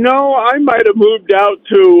don't know. I might have moved out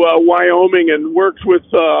to Wyoming and worked with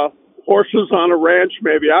horses on a ranch.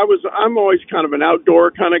 Maybe I'm always kind of an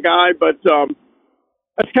outdoor kind of guy, but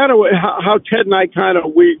that's kind of how Ted and I kind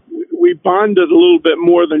of we bonded a little bit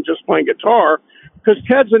more than just playing guitar, because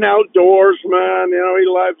Ted's an outdoors man. You know, he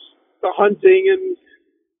loves the hunting and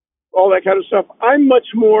all that kind of stuff. I'm much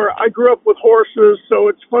more. I grew up with horses, so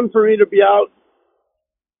it's fun for me to be out.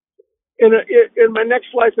 In my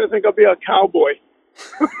next life, I think I'll be a cowboy.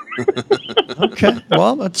 Okay,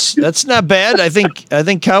 well, that's not bad. I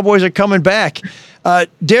think cowboys are coming back.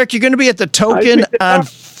 Derek, you're going to be at the Token on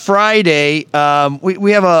Friday.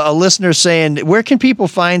 We have a listener saying, where can people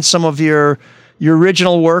find some of your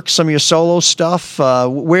original work, some of your solo stuff?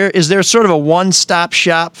 Where is there sort of a one-stop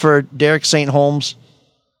shop for Derek St. Holmes?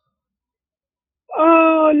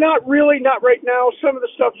 Not really, not right now. Some of the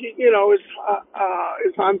stuff,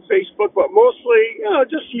 is on Facebook, but mostly,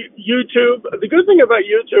 just YouTube. The good thing about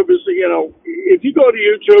YouTube is, if you go to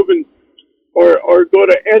YouTube and or go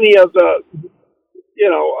to any of the,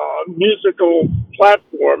 musical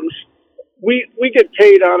platforms, we get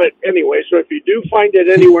paid on it anyway. So if you do find it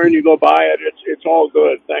anywhere and you go buy it, it's all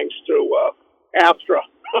good, thanks to Astra.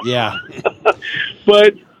 Yeah.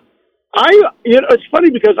 But it's funny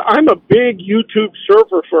because I'm a big YouTube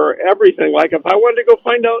surfer for everything. Like if I wanted to go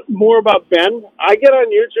find out more about Ben, I get on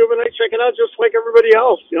YouTube and I check it out just like everybody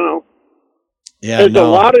else, Yeah, there's a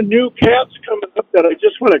lot of new cats coming up that I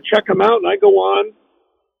just want to check them out, and I go on.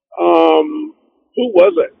 Who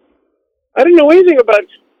was it? I didn't know anything about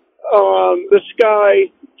this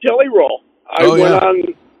guy, Jelly Roll. I went on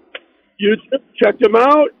YouTube, checked him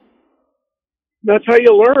out. That's how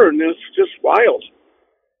you learn. It's just wild.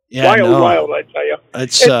 Yeah, wild, I tell you.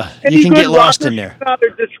 It's you can get lost in there. Out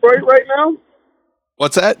of Detroit right now?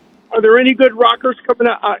 What's that? Are there any good rockers coming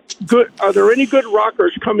out? Are there any good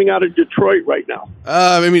rockers coming out of Detroit right now?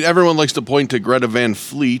 I mean, everyone likes to point to Greta Van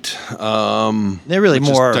Fleet. They're really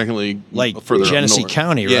more technically like further Genesee north.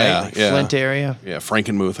 County, right? Yeah, Like Flint area. Yeah,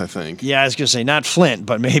 Frankenmuth, I think. Yeah, I was gonna say not Flint,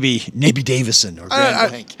 but maybe Davison or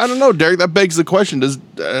Grand Bank. I don't know, Derek. That begs the question: does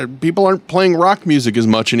people aren't playing rock music as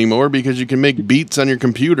much anymore because you can make beats on your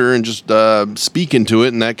computer and just speak into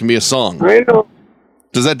it, and that can be a song. I know.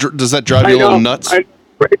 Does that drive you a little nuts?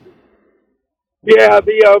 Yeah,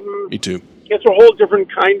 Me too. It's a whole different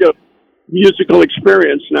kind of musical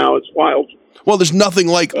experience now. It's wild. Well, there's nothing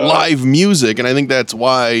like live music, and I think that's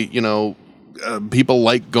why people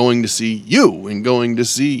like going to see you and going to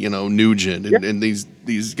see Nugent and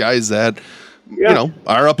these guys that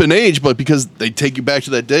are up in age, but because they take you back to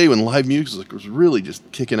that day when live music was really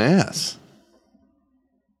just kicking ass.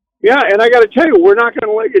 Yeah, and I got to tell you, we're not going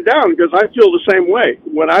to let you down because I feel the same way.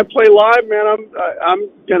 When I play live, man, I'm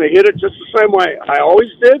going to hit it just the same way I always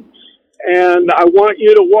did, and I want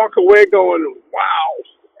you to walk away going, "Wow!"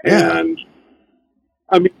 Yeah. And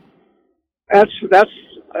I mean, that's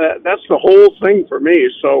the whole thing for me.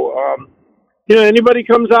 So, Anybody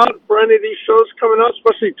comes out for any of these shows coming out,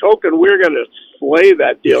 especially Token, we're going to slay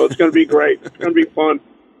that deal. It's going to be great. It's going to be fun.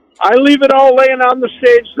 I leave it all laying on the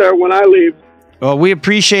stage there when I leave. Well, we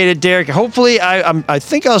appreciate it, Derek. Hopefully, I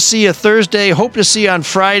think I'll see you Thursday. Hope to see you on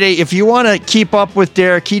Friday. If you want to keep up with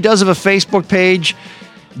Derek, he does have a Facebook page,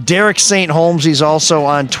 Derek St. Holmes. He's also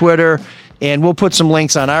on Twitter, and we'll put some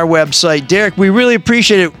links on our website. Derek, we really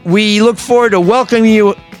appreciate it. We look forward to welcoming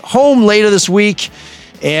you home later this week,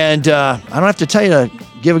 and I don't have to tell you to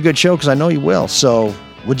give a good show because I know you will, so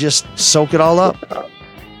we'll just soak it all up.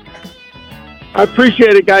 I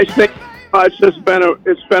appreciate it, guys. Thank you.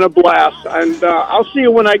 It's been a blast, and I'll see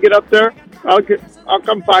you when I get up there. I'll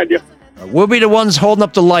come find you. We'll be the ones holding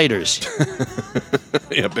up the lighters.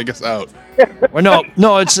 Yeah, pick us out. Well,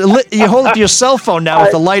 no, it's you hold up your cell phone now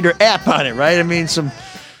with the lighter app on it, right? I mean, some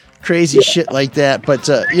crazy shit like that. But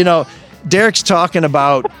Derek's talking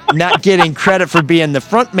about not getting credit for being the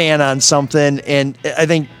front man on something, and I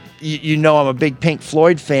think I'm a big Pink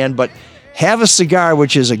Floyd fan, but Have a Cigar,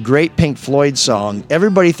 which is a great Pink Floyd song.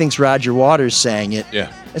 Everybody thinks Roger Waters sang it.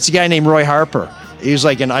 Yeah. It's a guy named Roy Harper. He was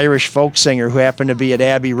like an Irish folk singer who happened to be at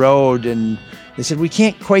Abbey Road, and they said, we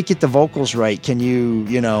can't quite get the vocals right. Can you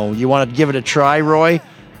want to give it a try, Roy?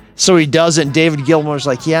 So he does it, and David Gilmour's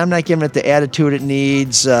like, yeah, I'm not giving it the attitude it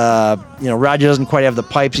needs. Roger doesn't quite have the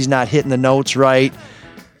pipes. He's not hitting the notes right.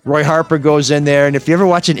 Roy Harper goes in there, and if you ever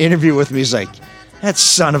watch an interview with me, he's like, that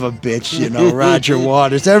son of a bitch, Roger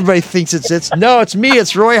Waters. Everybody thinks it's me,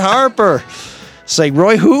 it's Roy Harper. It's like,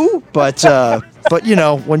 Roy who? But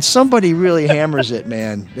when somebody really hammers it,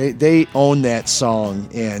 man, they own that song.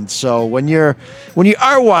 And so when you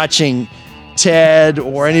are watching Ted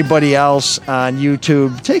or anybody else on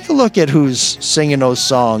YouTube, take a look at who's singing those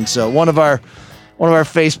songs. One of our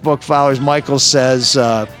Facebook followers, Michael, says,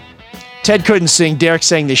 Ted couldn't sing. Derek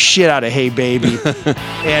sang the shit out of Hey Baby.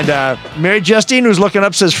 And Mary Justine, who's looking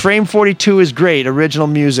up, says Frame 42 is great, original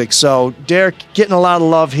music. So Derek getting a lot of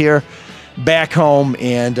love here back home,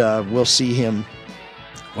 and we'll see him,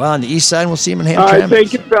 on the east side, and we'll see him in Hamtramck. All right,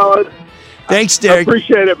 thank you, fellas. Thanks, Derek. I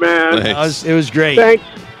appreciate it, man. It was great. Thanks.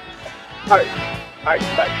 All right,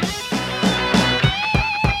 thanks.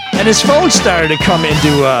 And his phone started to come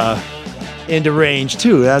into range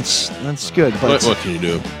too. That's good. But what can you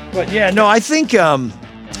do? But yeah, no, I think I'm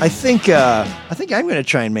going to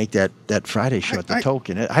try and make that Friday show at the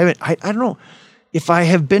Token. I don't know if I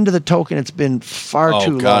have been to the Token. It's been far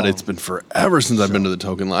too long. Oh God, it's been forever since I've been to the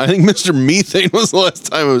Token Lounge. I think Mr. Methane was the last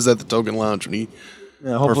time I was at the Token Lounge when he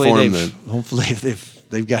performed there. Hopefully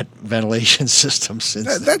they've got ventilation systems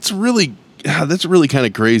since. That's really kind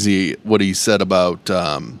of crazy what he said about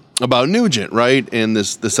Nugent, right? And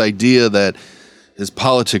this idea that his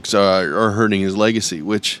politics are hurting his legacy,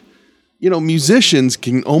 which, musicians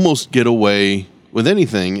can almost get away with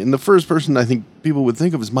anything. And the first person I think people would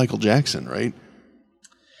think of is Michael Jackson, right?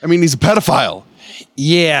 I mean, he's a pedophile.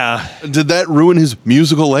 Yeah. Did that ruin his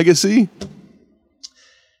musical legacy?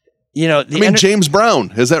 James Brown,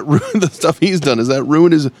 has that ruined the stuff he's done? Has that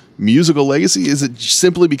ruined his musical legacy? Is it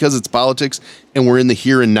simply because it's politics and we're in the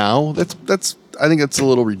here and now? I think that's a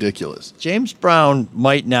little ridiculous. James Brown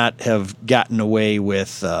might not have gotten away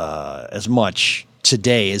with as much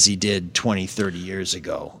today as he did 20, 30 years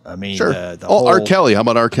ago. I mean, sure. R. Kelly. How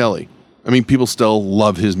about R. Kelly? I mean, people still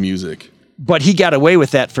love his music. But he got away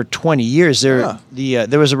with that for 20 years. There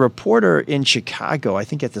was a reporter in Chicago, I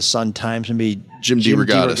think at the Sun-Times, maybe Jim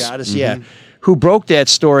DeRogatis, who broke that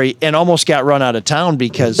story and almost got run out of town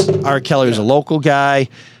because R. Kelly was a local guy.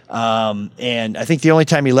 And I think the only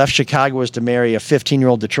time he left Chicago was to marry a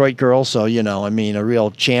 15-year-old Detroit girl. So, a real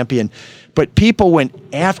champion. But people went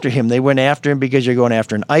after him. They went after him because you're going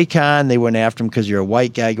after an icon. They went after him because you're a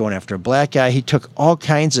white guy going after a black guy. He took all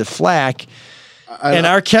kinds of flack. And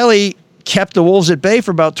R. Kelly kept the wolves at bay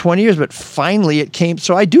for about 20 years, but finally it came.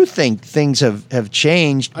 So I do think things have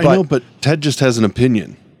changed. I know, but Ted just has an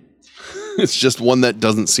opinion. It's just one that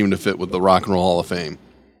doesn't seem to fit with the Rock and Roll Hall of Fame.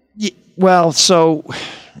 Well, so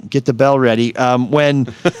get the bell ready. When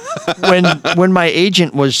my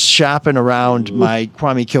agent was shopping around my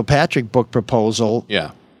Kwame Kilpatrick book proposal,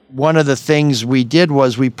 one of the things we did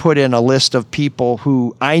was we put in a list of people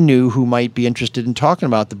who I knew who might be interested in talking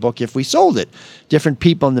about the book if we sold it. Different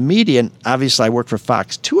people in the media, and obviously I worked for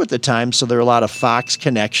Fox 2 at the time, so there were a lot of Fox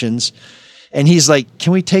connections. And he's like,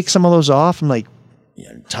 can we take some of those off? I'm like,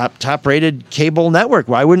 top-rated cable network.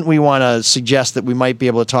 Why wouldn't we want to suggest that we might be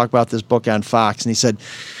able to talk about this book on Fox? And he said,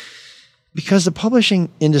 because the publishing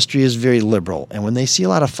industry is very liberal, and when they see a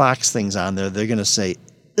lot of Fox things on there, they're going to say,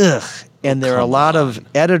 ugh. And there are a lot of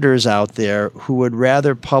editors out there who would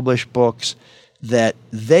rather publish books that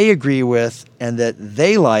they agree with and that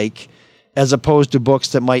they like as opposed to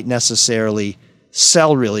books that might necessarily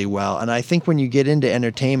sell really well. And I think when you get into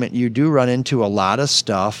entertainment, you do run into a lot of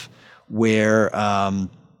stuff where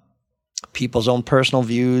people's own personal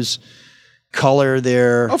views color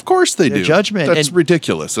their Of course they do. judgment. That's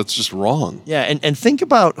ridiculous. That's just wrong. Yeah, and think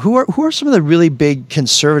about who are some of the really big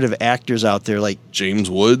conservative actors out there, like James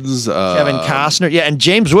Woods, Kevin Costner. Yeah, and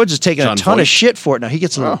James Woods is taking John a ton Voight. of shit for it. Now he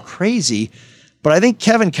gets a little crazy, but I think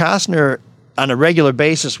Kevin Costner on a regular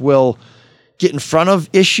basis will get in front of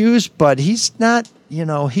issues, but he's not,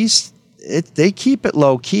 they keep it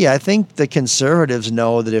low key. I think the conservatives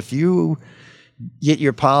know that if you get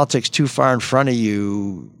your politics too far in front of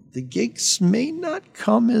you, the gigs may not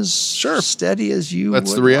come as steady as you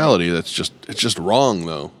That's would the reality. It's just wrong,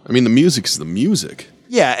 though. I mean, the music's the music.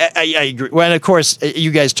 Yeah, I agree. Well, and of course,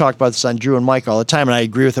 you guys talk about this on Drew and Mike all the time, and I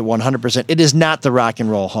agree with it 100%. It is not the Rock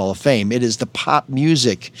and Roll Hall of Fame. It is the Pop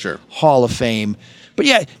Music Hall of Fame. But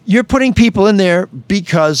yeah, you're putting people in there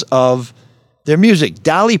because of their music.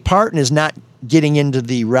 Dolly Parton is not getting into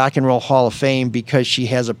the Rock and Roll Hall of Fame because she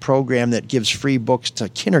has a program that gives free books to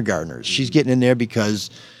kindergartners. She's getting in there because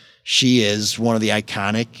she is one of the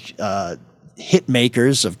iconic hit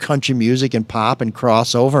makers of country music and pop and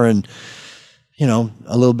crossover and,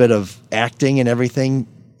 a little bit of acting and everything.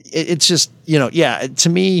 It's just, to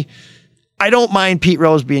me, I don't mind Pete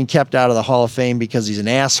Rose being kept out of the Hall of Fame because he's an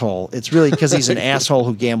asshole. It's really because he's an asshole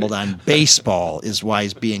who gambled on baseball is why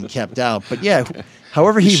he's being kept out. But yeah,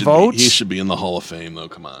 however he votes. He should be in the Hall of Fame, though.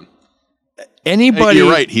 Come on. Anybody. Hey,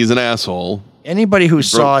 you're right. He's an asshole. Anybody who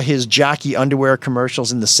saw his jockey underwear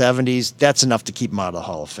commercials in the 70s, that's enough to keep him out of the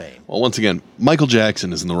Hall of Fame. Well, once again, Michael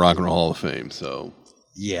Jackson is in the Rock and Roll Hall of Fame, so.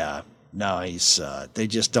 Yeah. No, they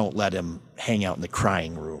just don't let him hang out in the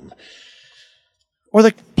crying room. Or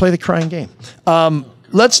they play the crying game.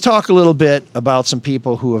 Let's talk a little bit about some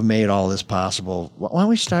people who have made all this possible. Why don't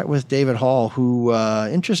we start with David Hall, who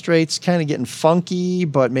interest rates kind of getting funky,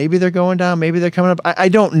 but maybe they're going down, maybe they're coming up. I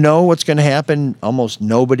don't know what's going to happen. Almost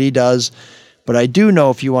nobody does. But I do know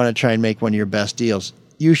if you want to try and make one of your best deals,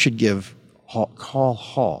 you should call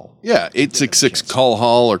Hall. Yeah,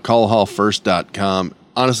 866-CALL-HALL or callhallfirst.com.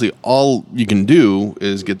 Honestly, all you can do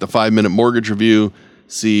is get the 5-minute mortgage review,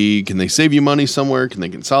 see, can they save you money somewhere? Can they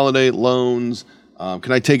consolidate loans?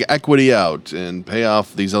 Can I take equity out and pay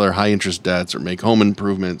off these other high-interest debts or make home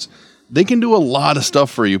improvements? They can do a lot of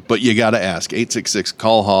stuff for you, but you got to ask.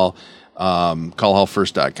 866-CALL-HALL,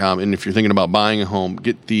 callhallfirst.com. And if you're thinking about buying a home,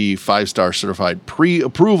 get the 5-star certified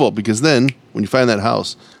pre-approval, because then when you find that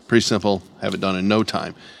house, pretty simple, have it done in no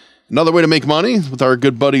time. Another way to make money with our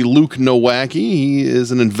good buddy Luke Nowacki. He is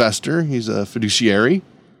an investor. He's a fiduciary.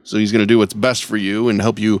 So he's going to do what's best for you and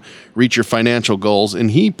help you reach your financial goals.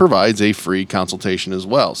 And he provides a free consultation as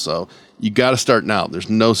well. So you got to start now. There's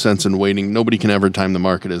no sense in waiting. Nobody can ever time the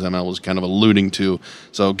market, as ML was kind of alluding to.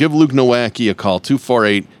 So give Luke Nowacki a call,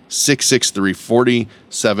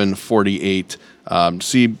 248-663-4748.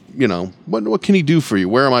 See, what can he do for you?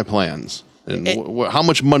 Where are my plans? And how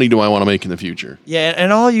much money do I want to make in the future? Yeah,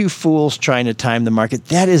 and all you fools trying to time the market,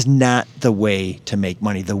 that is not the way to make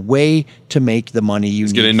money. The way to make the money you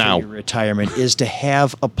need for your retirement is to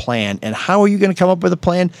have a plan. And how are you going to come up with a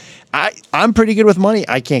plan? I'm pretty good with money.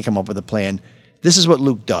 I can't come up with a plan. This is what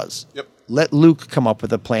Luke does. Yep. Let Luke come up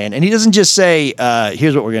with a plan. And he doesn't just say,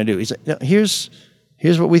 here's what we're going to do. He's like, no, here's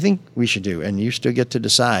what we think we should do. And you still get to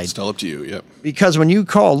decide. It's still up to you, yep. Because when you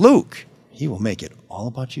call Luke, he will make it all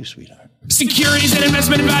about you, sweetheart. Securities and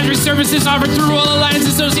investment advisory services offered through Royal Alliance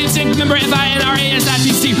Associates Inc. Member FINRA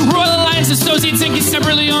SIPC. Royal Alliance Associates Inc. is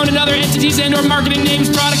separately owned, and other entities and/or marketing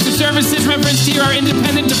names, products, or services referenced here are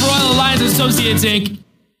independent of Royal Alliance Associates Inc.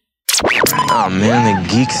 Oh man, the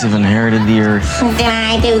geeks have inherited the earth. Did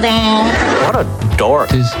I do that? What a dork.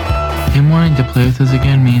 Does him wanting to play with us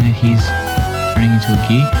again mean that he's turning into a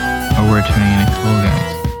geek, or we're turning into cool guys?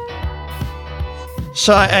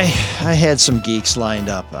 So I had some geeks lined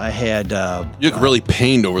up. I had... you look really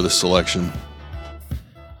pained over this selection.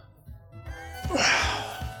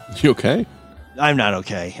 You okay? I'm not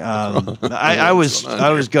okay. I was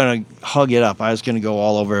going to hug it up. I was going to go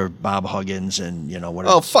all over Bob Huggins and,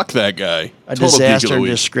 whatever. Oh, fuck that guy. A disaster and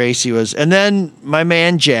disgrace he was. And then my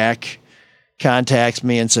man Jack contacts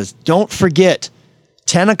me and says, don't forget,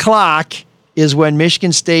 10 o'clock is when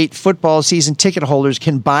Michigan State football season ticket holders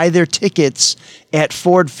can buy their tickets at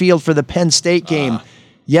Ford Field for the Penn State game.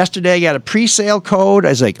 Yesterday, I got a pre-sale code. I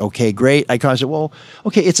was like, okay, great. I said, well,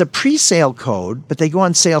 okay, it's a pre-sale code, but they go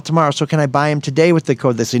on sale tomorrow, so can I buy them today with the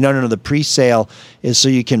code? They say, no, the pre-sale is so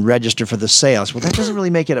you can register for the sale. I said, well, that doesn't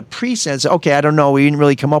really make it a pre-sale. I said, okay, I don't know. We didn't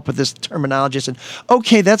really come up with this terminology. I said,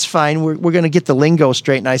 okay, that's fine. We're going to get the lingo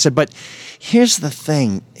straight. And I said, but here's the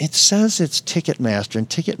thing. It says it's Ticketmaster, and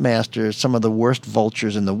Ticketmaster is some of the worst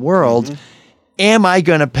vultures in the world. Mm-hmm. Am I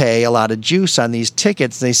going to pay a lot of juice on these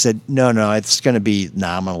tickets? They said, no, it's going to be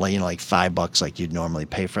nominally, like $5 like you'd normally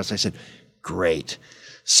pay for us. I said, great.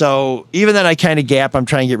 So even then I kind of gap. I'm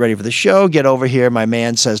trying to get ready for the show, get over here. My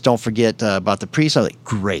man says, don't forget about the pre-sale. I'm like,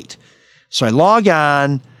 great. So I log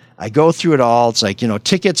on. I go through it all. It's like,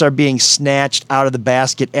 tickets are being snatched out of the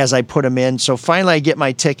basket as I put them in. So finally I get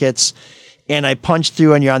my tickets. And I punch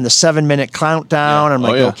through, and you're on the 7-minute countdown. I'm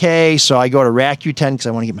like, okay. So I go to Rakuten because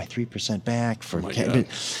I want to get my 3% back.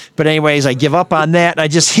 But anyways, I give up on that, and I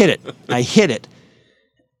just hit it. I hit it.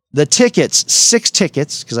 The tickets, 6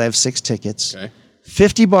 tickets, because I have 6 tickets,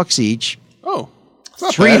 $50 each. Oh, it's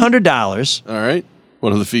not $300. All right.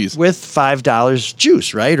 What are the fees? With $5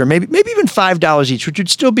 juice, right? Or maybe even $5 each, which would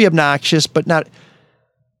still be obnoxious, but not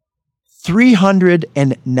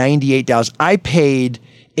 $398. I paid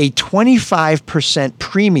a 25%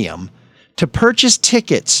 premium to purchase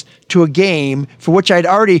tickets to a game for which I'd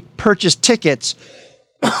already purchased tickets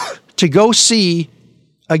to go see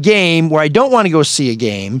a game where I don't want to go see a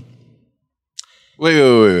game.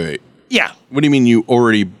 Wait. Yeah. What do you mean you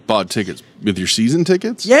already bought tickets with your season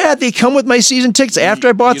tickets? Yeah, they come with my season tickets. After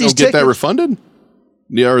I bought these tickets. You don't get that refunded?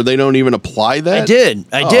 Yeah, or they don't even apply that? I did,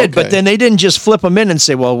 okay. But then they didn't just flip them in and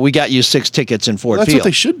say, well, we got you 6 tickets in Ford Field. That's what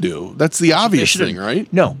they should do. That's the obvious thing,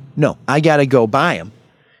 right? No. I got to go buy them.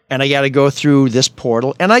 And I got to go through this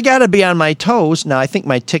portal. And I got to be on my toes. Now, I think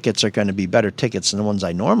my tickets are going to be better tickets than the ones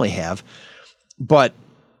I normally have. But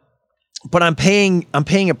I'm paying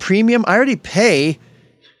a premium. I already pay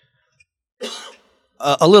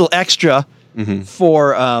a little extra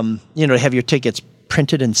for, to have your tickets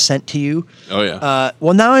printed and sent to you. Oh, yeah.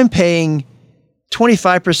 Well, now I'm paying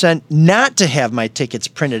 25% not to have my tickets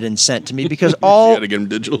printed and sent to me because all... You got to get them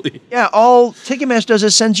digitally. Yeah, all Ticketmaster does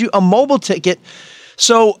is sends you a mobile ticket.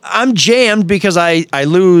 So I'm jammed because I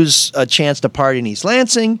lose a chance to party in East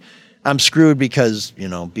Lansing. I'm screwed because,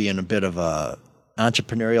 being a bit of a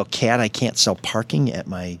entrepreneurial cat, I can't sell parking at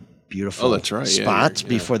my beautiful spots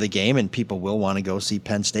before the game, and people will want to go see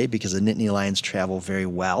Penn State because the Nittany Lions travel very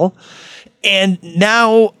well. And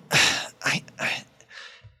now,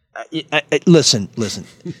 listen.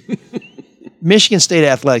 Michigan State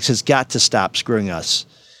Athletics has got to stop screwing us.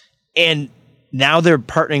 And now they're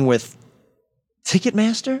partnering with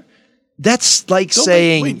Ticketmaster? That's like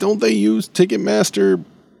saying... don't they use Ticketmaster?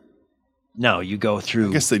 No, you go through...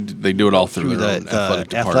 I guess they do it all through their own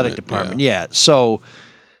athletic department. Yeah. So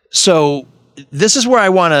this is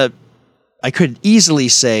where I could easily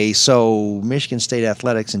say, so Michigan State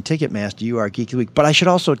Athletics and Ticketmaster, you are Geeky Week. But I should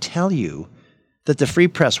also tell you that the Free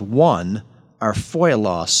Press won our FOIA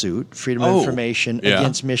lawsuit, Freedom of Information,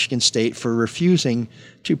 against Michigan State for refusing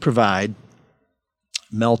to provide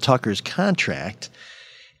Mel Tucker's contract.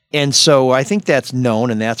 And so I think that's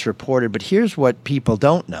known and that's reported. But here's what people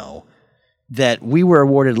don't know, that we were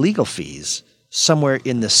awarded legal fees somewhere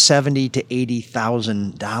in the $70,000 to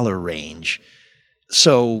 $80,000 range.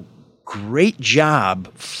 So great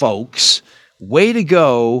job, folks. Way to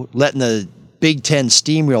go letting the Big Ten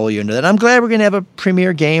steamroll you into that. I'm glad we're going to have a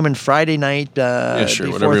premier game on Friday night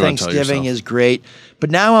before Thanksgiving is great.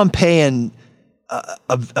 But now I'm paying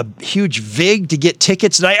a huge vig to get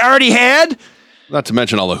tickets that I already had. Not to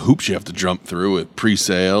mention all the hoops you have to jump through with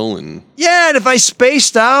pre-sale and... Yeah, and if I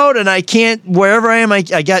spaced out and I can't, wherever I am, I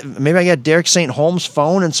got Derek St. Holmes'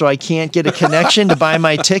 phone, and so I can't get a connection to buy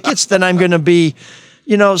my tickets, then I'm going to be,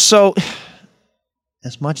 so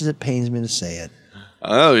as much as it pains me to say it.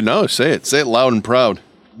 Oh, no, say it. Say it loud and proud.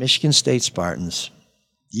 Michigan State Spartans,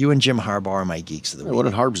 you and Jim Harbaugh are my geeks of the week. What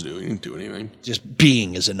did Harbs do? He didn't do anything. Just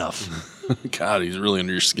being is enough. God, he's really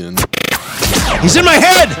under your skin. He's in my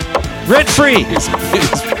head! Rent-free! He's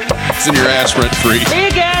in your ass rent-free.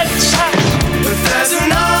 Thank God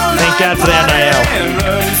for that NIL.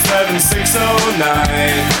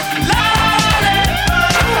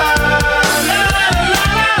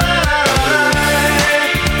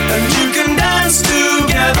 And you can dance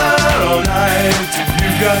together all night if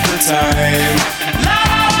you've got the time.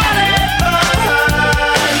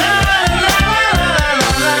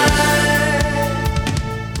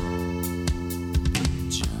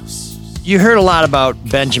 You heard a lot about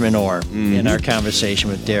Benjamin Orr in our conversation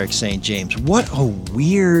with Derek St. James. What a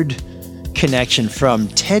weird connection from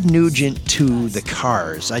Ted Nugent to the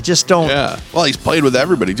Cars. I just don't. Yeah. Well, he's played with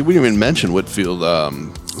everybody. We didn't even mention Whitfield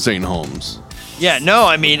St. Holmes. Yeah, no,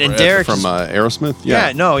 I mean, and Derek from Aerosmith.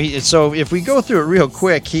 Yeah, no. So if we go through it real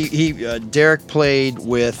quick, Derek played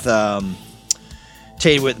with Brad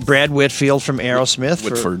Whitfield from Aerosmith.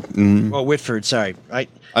 Whitford. Oh, Whitford. Sorry, I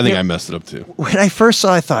think I messed it up too. When I first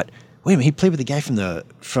saw it, I thought, wait a minute, he played with the guy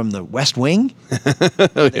from the West Wing.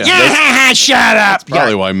 Yeah, shut up. That's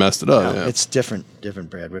probably why I messed it up. No, it's different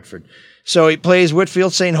Brad Whitford. So he plays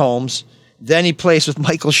Whitfield St. Holmes. Then he plays with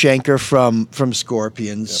Michael Schenker from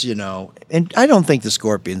Scorpions, you know. And I don't think the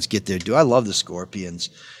Scorpions get their due. I love the Scorpions.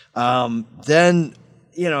 Then,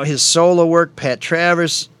 you know, his solo work, Pat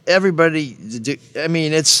Travers, everybody. I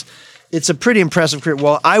mean, it's a pretty impressive career.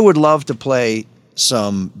 Well, I would love to play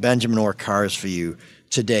some Benjamin Orr Cars for you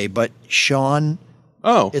today, but Sean,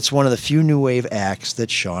 it's one of the few new wave acts that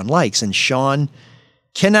Sean likes. And Sean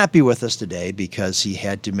cannot be with us today because he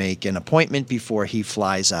had to make an appointment before he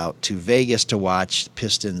flies out to Vegas to watch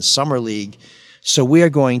Pistons Summer League. So we are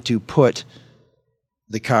going to put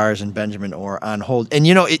the Cars and Benjamin Orr on hold. And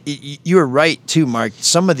you know, you were right too, Mark.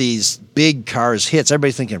 Some of these big Cars hits,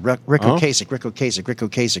 everybody's thinking Rick Ocasek, or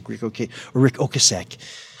Rick Ocasek.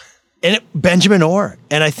 And Benjamin Orr.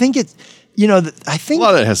 And I think I think a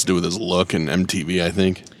lot of it has to do with his look and MTV, I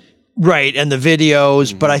think. Right, and the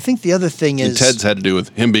videos. But I think the other thing is... And Ted's had to do with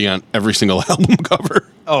him being on every single album cover.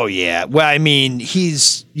 Oh, yeah. Well, I mean,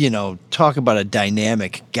 he's, talk about a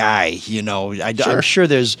dynamic guy, I'm sure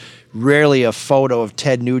there's rarely a photo of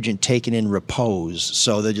Ted Nugent taken in repose.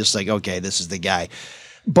 So they're just like, okay, this is the guy.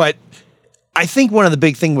 But I think one of the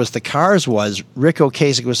big thing was the Cars was Rick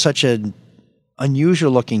Ocasek was such an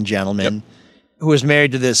unusual-looking gentleman who was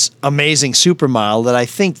married to this amazing supermodel that I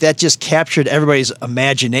think that just captured everybody's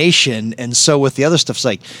imagination. And so with the other stuff, it's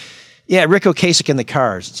like, yeah, Rick Ocasek in the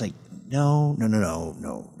Cars. It's like, no,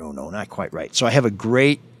 not quite right. So I have a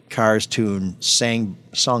great Cars tune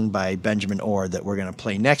sung by Benjamin Orr that we're going to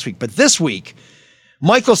play next week. But this week,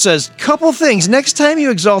 Michael says, couple things. Next time you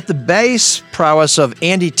exalt the bass prowess of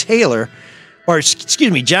John Taylor,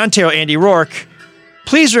 Andy Rourke,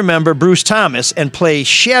 please remember Bruce Thomas and play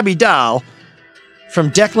Shabby Doll from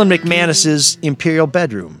Declan McManus's Imperial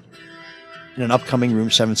Bedroom in an upcoming Room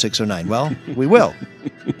 7609. Well, we will,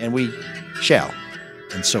 and we shall.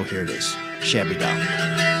 And so here it is, Shabby Doll.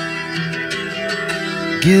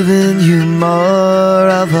 Giving you more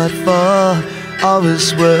of what for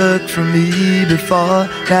always worked for me before.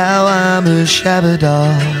 Now I'm a shabby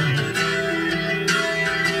doll.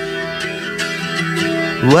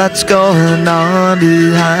 What's going on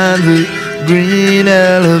behind the green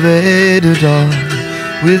elevator door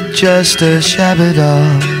with just a shabby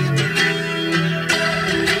doll?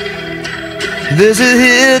 There's a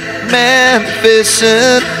hitman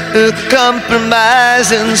facing a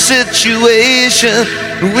compromising situation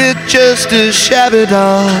with just a shabby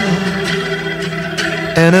doll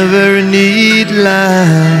and a very neat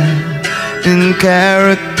line in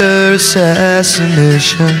character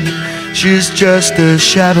assassination. She's just a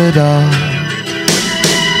shabby doll.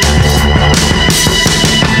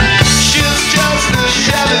 She's just a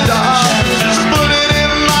shabby doll. Just put it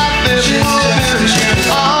in my fist, put it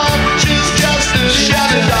on. She's just a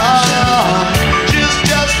shabby doll. She's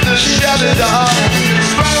just a shabby doll.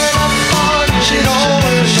 Spraying up on you, she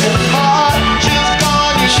knows she's hot. She's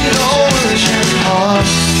gone, you know she's hot.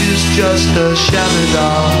 She's just a shabby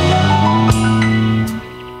doll.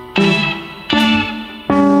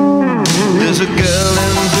 There's a girl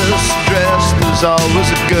in distress. There's always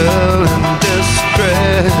a girl in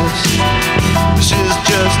distress. She's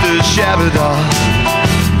just a shabby doll.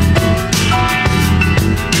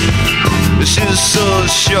 She's so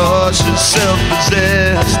sure she's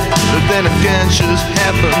self-possessed, but then again she's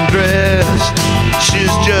half undressed.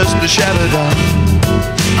 She's just a shabby doll.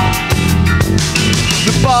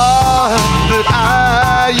 The bar that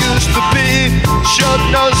I used to be showed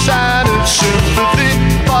no sign of sympathy,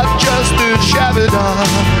 but just a shabby doll.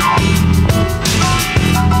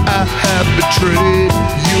 I have betrayed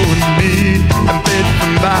you and me and paid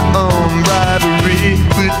for my own bribery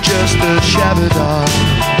with just a shabby doll.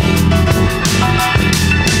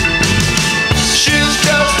 She's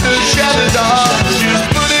just a shabby doll. She's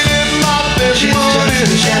putting in my bed, putting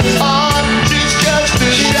it on. She's just a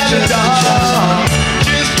shabby doll.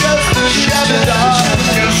 She's just a shabby doll.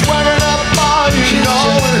 She's wearing up on you know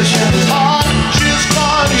she's hot. She's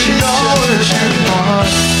gone, you know she's hot.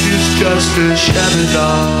 She's just a shabby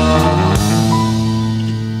doll.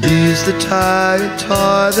 He's the tired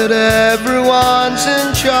toy that everyone's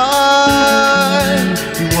enjoying.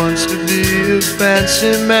 He wants to be real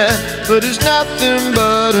fancy man, but he's nothing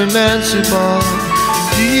but a Nancy boy.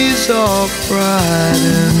 He's all pride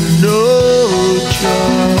and no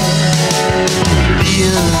joy.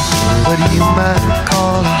 Being what you might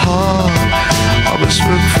call a whore, always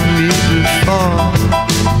worked for me before.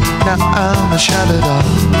 Now I'm a shadow dog.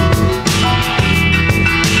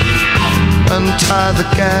 Untie the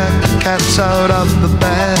gag, the cat's out of the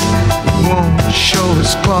bag. He won't show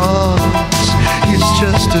his claws, he's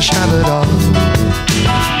just a shadow dog.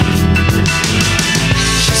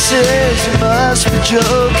 She says you must be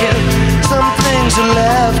joking, some things are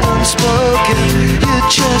left unspoken. You're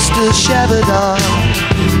just a shadow dog.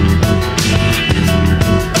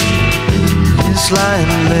 He's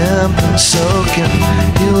lying limp and soaking.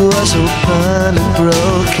 He was open and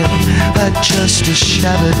broken, like just a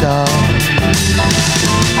shadow dog.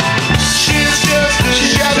 She's just a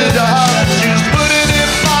shadow dog. She's putting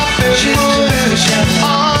in my bed. She's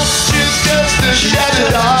just a shadow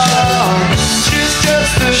dog. She's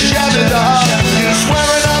just a shadow dog. She's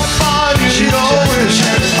swearing up on you. She's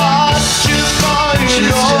calling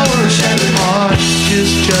you over.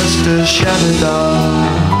 She's just a shadow dog.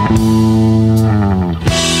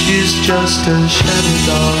 She's just a shadow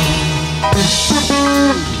dog.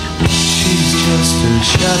 She's just a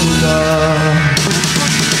shadow dog.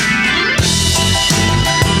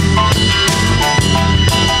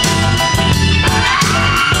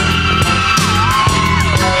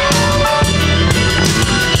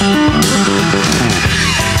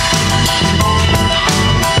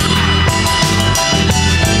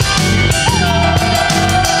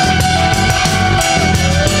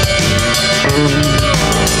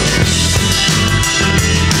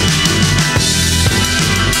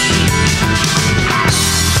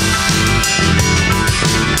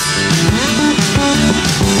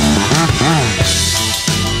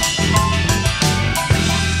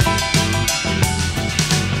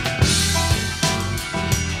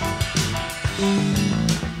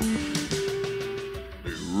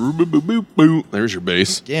 There's your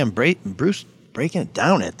bass. Damn, Bruce breaking it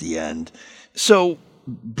down at the end. So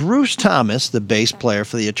Bruce Thomas, the bass player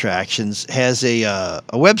for the Attractions, has a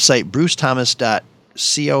website,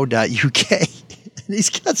 brucethomas.co.uk. And he's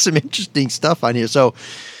got some interesting stuff on here. So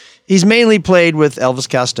he's mainly played with Elvis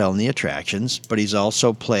Costello in the Attractions, but he's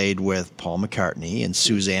also played with Paul McCartney and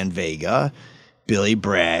Suzanne Vega, Billy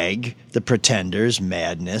Bragg, The Pretenders,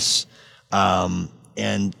 Madness,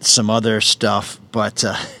 and some other stuff. But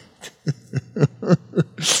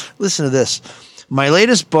listen to this. My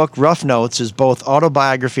latest book, Rough Notes, is both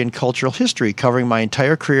autobiography and cultural history, covering my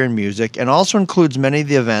entire career in music, and also includes many of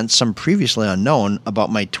the events, some previously unknown, about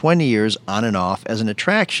my 20 years on and off as an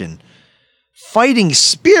attraction. Fighting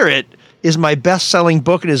Spirit is my best-selling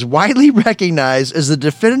book and is widely recognized as the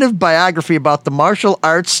definitive biography about the martial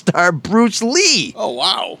arts star Bruce Lee. Oh,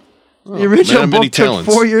 wow. The original book took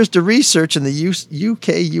 4 years to research in the UK,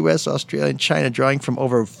 US, Australia, and China, drawing from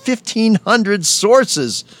over 1,500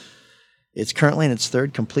 sources. It's currently in its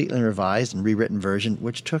third completely revised and rewritten version,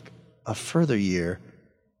 which took a further year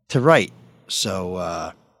to write.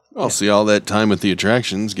 So, see, all that time with the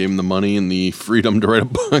Attractions gave him the money and the freedom to write a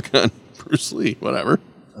book on Bruce Lee. Whatever.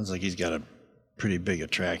 Sounds like he's got a pretty big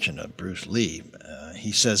attraction to Bruce Lee.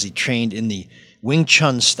 He says he trained in the Wing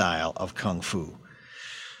Chun style of Kung Fu.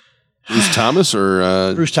 Bruce Thomas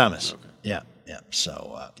or Bruce Thomas? Okay. Yeah.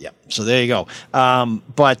 So So there you go.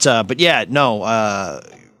 But yeah, no.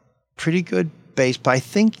 Pretty good bass, but I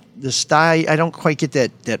think the style, I don't quite get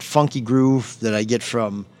that funky groove that I get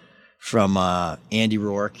from Andy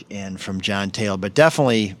Rourke and from John Taylor, but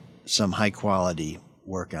definitely some high quality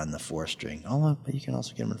work on the 4-string. Although you can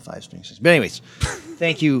also get them in 5-string. But anyways,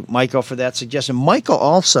 thank you, Michael, for that suggestion. Michael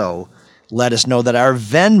also let us know that our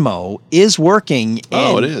Venmo is working.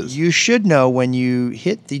 Oh, it is. You should know when you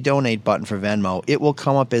hit the donate button for Venmo, it will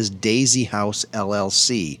come up as Daisy House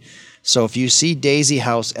LLC. So if you see Daisy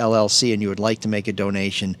House LLC and you would like to make a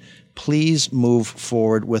donation, please move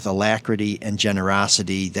forward with alacrity and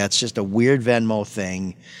generosity. That's just a weird Venmo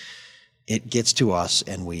thing. It gets to us,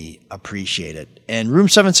 and we appreciate it. And Room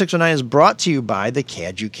 7609 is brought to you by the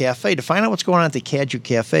Caju Cafe. To find out what's going on at the Caju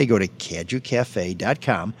Cafe, go to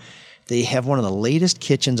cajucafe.com. They have one of the latest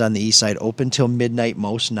kitchens on the east side, open till midnight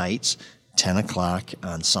most nights, 10 o'clock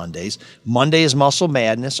on Sundays. Monday is Muscle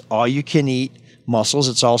Madness, all you can eat mussels.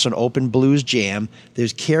 It's also an open blues jam.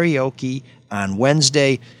 There's karaoke on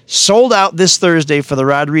Wednesday. Sold out this Thursday for the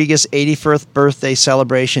Rodriguez 81st birthday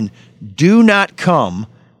celebration. Do not come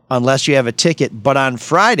unless you have a ticket. But on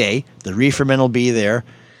Friday, the Reeferman will be there.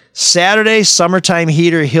 Saturday, Summertime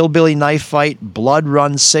Heater, Hillbilly Knife Fight, Blood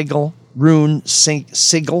Run Sigil, Rune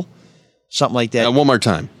Sigil, something like that. One more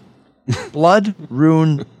time. Blood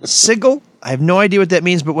Rune Sigil. I have no idea what that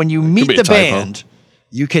means, but when you meet be a the typo. band,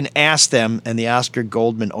 you can ask them, and the Oscar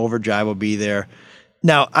Goldman Overdrive will be there.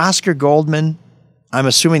 Now, Oscar Goldman, I'm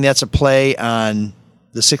assuming that's a play on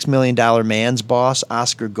the $6 Million Man's boss,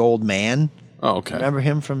 Oscar Goldman. Oh, okay. Remember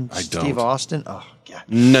him from Steve Austin? Oh, God.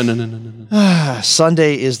 No.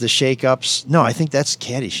 Sunday is the Shake-Ups. No, I think that's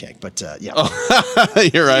Caddyshack, but yeah. Oh,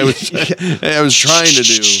 you're right. I was trying to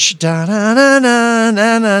do.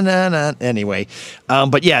 Anyway,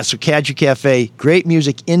 but yeah, so Cadger Cafe, great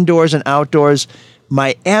music indoors and outdoors.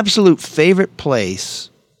 My absolute favorite place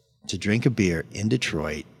to drink a beer in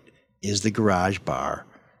Detroit is the Garage Bar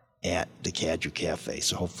at the Cadger Cafe.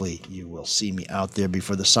 So hopefully you will see me out there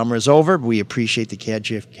before the summer is over. We appreciate the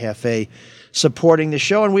Cadger Cafe supporting the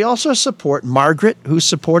show. And we also support Margaret, who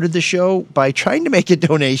supported the show by trying to make a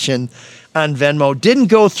donation on Venmo. Didn't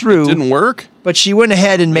go through. Didn't work? But she went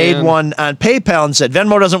ahead and made one on PayPal and said,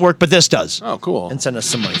 Venmo doesn't work, but this does. Oh, cool. And sent us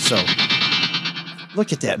some money. So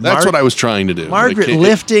look at that. That's what I was trying to do. Margaret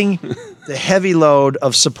lifting the heavy load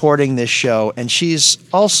of supporting this show. And she's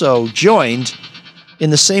also joined in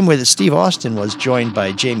the same way that Steve Austin was joined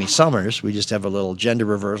by Jamie Summers. We just have a little gender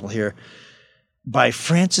reversal here. By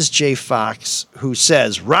Francis J. Fox, who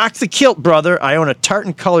says, rock the kilt, brother. I own a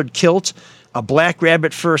tartan-colored kilt, a black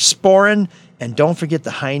rabbit fur sporran, and don't forget the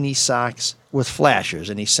high knee socks with flashers.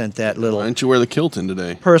 And he sent that little... Why didn't you wear the kilt in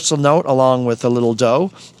today? Personal note along with a little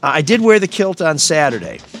dough. I did wear the kilt on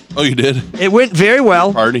Saturday. Oh, you did? It went very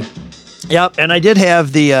well. Party. Yep, and I did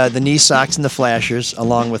have the knee socks and the flashers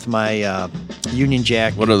along with my Union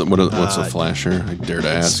Jack. What's a flasher? I dare to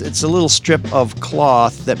ask. It's a little strip of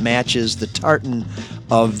cloth that matches the tartan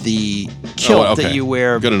of the kilt that you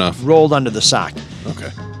wear. Good enough. Rolled under the sock.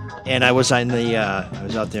 Okay. And I was on I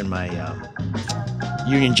was out there in my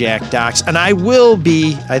Union Jack docks, and I will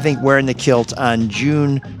be, I think, wearing the kilt on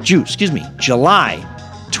July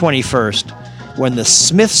 21st. When the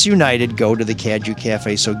Smiths United go to the Cadger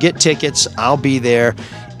Cafe. So get tickets. I'll be there.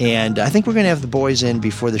 And I think we're going to have the boys in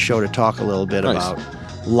before the show to talk a little bit about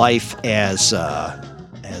life as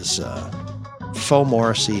faux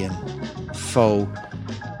Morrissey and faux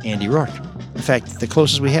Andy Rourke. In fact, the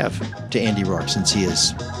closest we have to Andy Rourke since he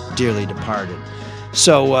is dearly departed.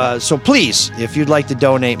 So please, if you'd like to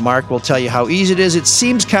donate, Mark will tell you how easy it is. It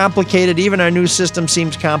seems complicated. Even our new system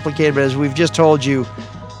seems complicated. But as we've just told you,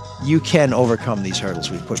 you can overcome these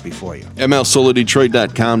hurdles we've put before you.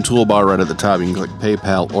 MLSoloDetroit.com toolbar right at the top. You can click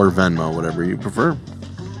PayPal or Venmo, whatever you prefer.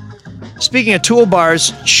 Speaking of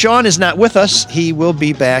toolbars, Sean is not with us. He will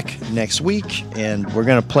be back next week, and we're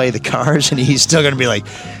going to play the Cars, and he's still going to be like,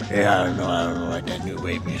 yeah, I don't know like that new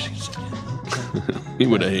wave music. He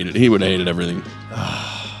would have hated. He would have hated everything.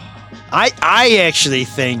 I actually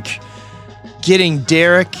think getting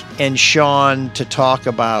Derek and Sean to talk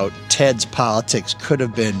about Ted's politics could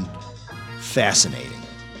have been fascinating.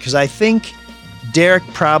 Because I think Derek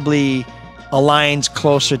probably aligns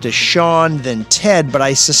closer to Sean than Ted, but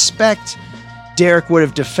I suspect Derek would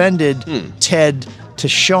have defended Ted to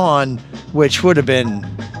Sean, which would have been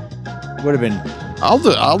I'll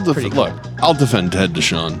defend Ted to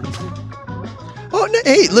Sean. Oh, no,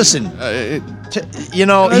 hey, listen. I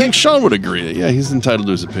think Sean would agree. Yeah, he's entitled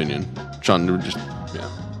to his opinion. Sean would just,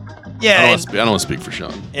 yeah. I don't want to speak for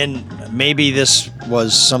Sean. And maybe this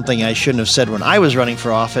was something I shouldn't have said when I was running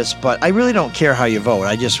for office, but I really don't care how you vote.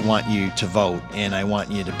 I just want you to vote, and I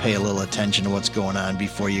want you to pay a little attention to what's going on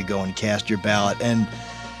before you go and cast your ballot. And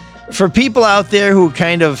for people out there who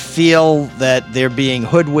kind of feel that they're being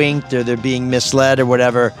hoodwinked or they're being misled or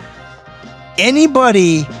whatever,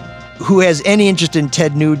 anybody who has any interest in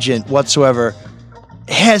Ted Nugent whatsoever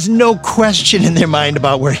has no question in their mind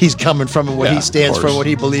about where he's coming from and what he stands for and what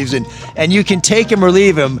he believes in. And you can take him or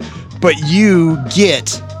leave him, but you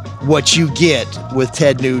get what you get with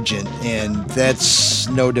Ted Nugent, and that's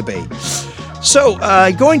no debate. So,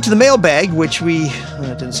 going to the mailbag, which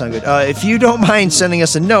that didn't sound good. If you don't mind sending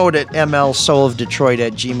us a note at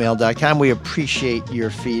mlsoulofdetroit@gmail.com, we appreciate your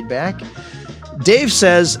feedback. Dave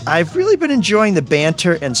says, I've really been enjoying the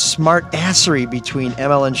banter and smart assery between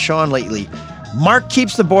ML and Sean lately. Mark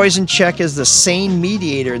keeps the boys in check as the sane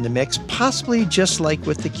mediator in the mix, possibly just like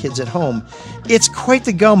with the kids at home. It's quite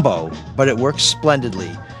the gumbo, but it works splendidly.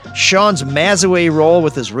 Sean's Mazaway role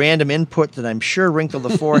with his random input that I'm sure wrinkled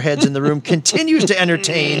the foreheads in the room continues to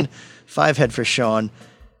entertain. 5 head for Sean.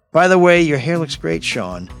 By the way, your hair looks great,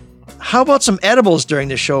 Sean. How about some edibles during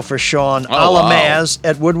the show for Sean, a la Maz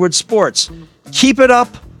at Woodward Sports? Keep it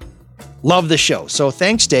up. Love the show. So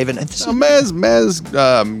thanks, David. And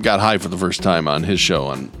Maz got high for the first time on his show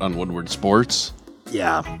on Woodward Sports.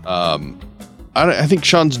 Yeah. I think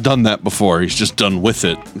Sean's done that before. He's just done with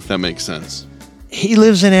it, if that makes sense. He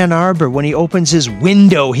lives in Ann Arbor. When he opens his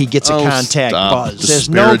window, he gets a contact buzz. There's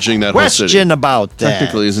no question about that.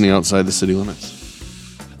 Technically, isn't he outside the city limits?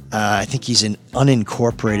 I think he's in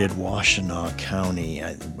unincorporated Washtenaw County.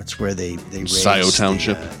 It's where they raise Scioto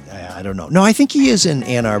Township? I don't know. No, I think he is in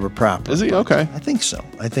Ann Arbor proper. Is he? Okay. I think so.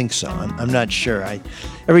 I'm not sure.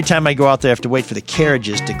 Every time I go out there, I have to wait for the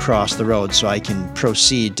carriages to cross the road so I can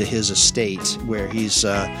proceed to his estate where he's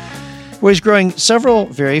growing several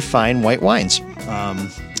very fine white wines.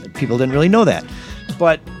 People didn't really know that.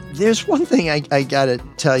 But there's one thing I got to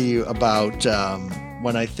tell you about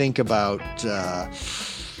when I think about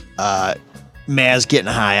Maz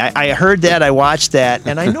getting high. I heard that, I watched that,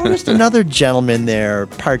 and I noticed another gentleman there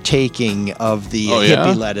partaking of the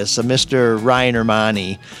hippie lettuce, a Mr. Ryan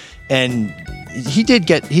Ermani, and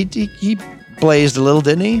he blazed a little,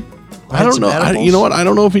 didn't he? I don't know. You know what? I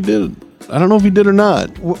don't know if he did. I don't know if he did or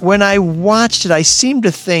not. When I watched it, I seemed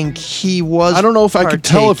to think he was. I don't know if I could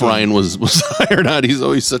tell if Ryan was high or not. He's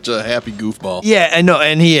always such a happy goofball. Yeah, I know,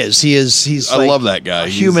 and he is. He's. I love that guy.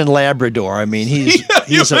 Human Labrador. I mean, he's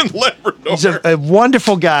Labrador. He's a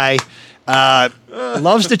wonderful guy.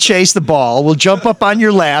 Loves to chase the ball. Will jump up on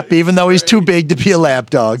your lap, even though he's too big to be a lap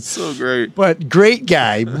dog. So great. But great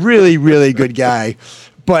guy. Really, really good guy.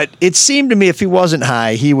 But it seemed to me if he wasn't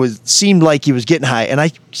high, seemed like he was getting high. And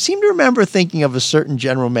I seem to remember thinking of a certain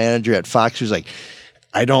general manager at Fox who's like,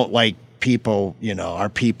 I don't like people, our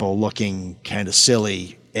people looking kind of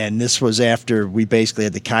silly. And this was after we basically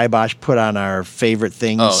had the kibosh put on our Favorite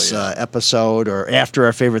Things episode, or after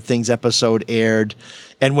our Favorite Things episode aired.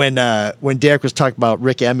 And when Derek was talking about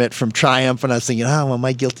Rick Emmett from Triumph, and I was thinking,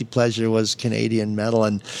 my guilty pleasure was Canadian metal.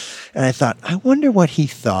 And I thought, I wonder what he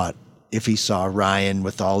thought if he saw Ryan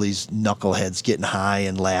with all these knuckleheads getting high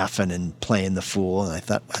and laughing and playing the fool. And I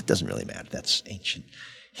thought, it doesn't really matter. That's ancient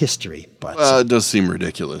history. But it does seem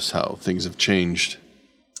ridiculous how things have changed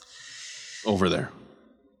over there.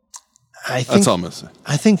 That's all I'm going to say.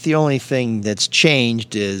 I think the only thing that's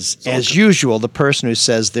changed is, as usual, the person who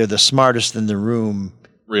says they're the smartest in the room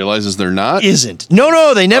realizes they're not? Isn't.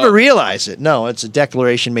 No, they never realize it. No, it's a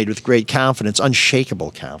declaration made with great confidence,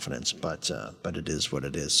 unshakable confidence, but it is what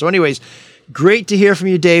it is. So anyways, great to hear from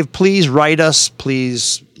you, Dave. Please write us.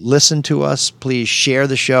 Please listen to us. Please share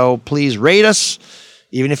the show. Please rate us,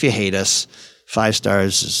 even if you hate us. 5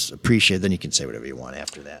 stars is appreciated. Then you can say whatever you want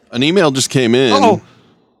after that. An email just came in. Do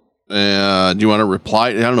you want to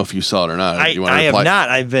reply? I don't know if you saw it or not. I have not.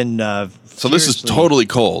 I've been... So this is totally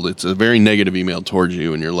cold. It's a very negative email towards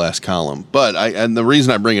you in your last column. But and the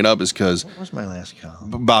reason I bring it up is because what was my last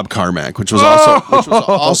column? Bob Carmack, which was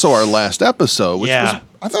also our last episode. Which I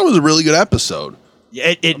thought it was a really good episode.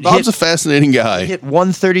 Bob's a fascinating guy. It hit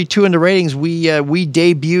 132 in the ratings. We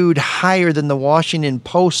debuted higher than the Washington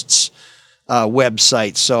Post's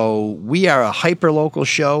website. So we are a hyper-local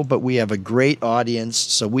show, but we have a great audience,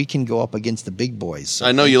 so we can go up against the big boys. So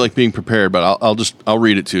I know you like being prepared, but I'll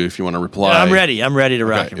read it to you if you want to reply. Yeah, I'm ready. I'm ready to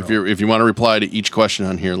rock and roll. If you want to reply to each question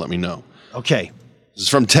on here, let me know. Okay. This is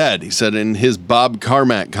from Ted. He said in his Bob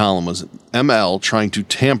Carmack column, was ML trying to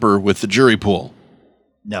tamper with the jury pool?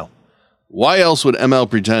 No. Why else would ML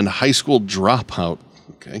pretend high school dropout?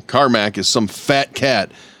 Okay. Carmack is some fat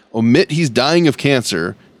cat. Omit he's dying of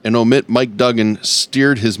cancer, and omit Mike Duggan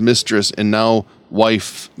steered his mistress and now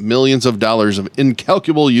wife millions of dollars of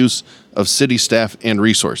incalculable use of city staff and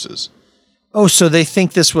resources. Oh, so they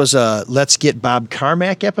think this was a Let's Get Bob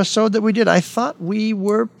Carmack episode that we did? I thought we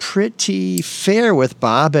were pretty fair with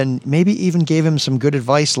Bob and maybe even gave him some good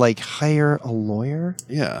advice like hire a lawyer.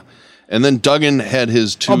 Yeah. And then Duggan had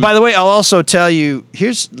his two... Oh, by the way, I'll also tell you,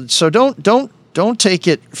 don't take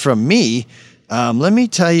it from me. Let me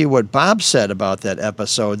tell you what Bob said about that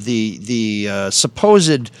episode. The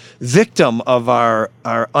supposed victim of our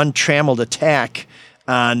untrammeled attack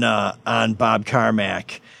on Bob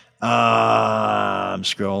Carmack. I'm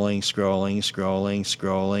scrolling.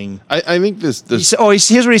 I think this.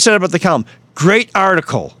 Here's what he said about the column. Great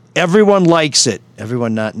article. Everyone likes it.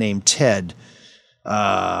 Everyone not named Ted.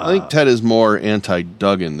 I think Ted is more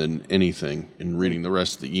anti-Duggan than anything in reading the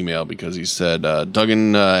rest of the email because he said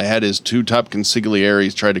Duggan had his 2 top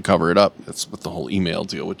consigliaries try to cover it up. That's what the whole email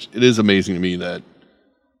deal, which it is amazing to me that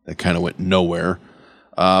kind of went nowhere.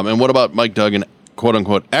 And what about Mike Duggan, quote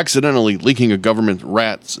unquote, accidentally leaking a government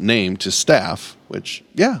rat's name to staff? Which,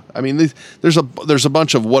 I mean, there's a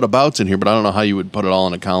bunch of whatabouts in here, but I don't know how you would put it all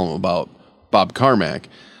in a column about Bob Carmack.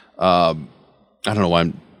 I don't know why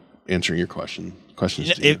I'm answering your questions.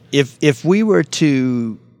 If we were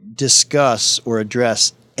to discuss or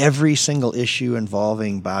address every single issue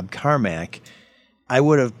involving Bob Carmack, I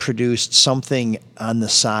would have produced something on the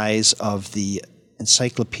size of the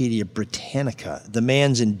Encyclopedia Britannica. The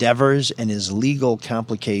man's endeavors and his legal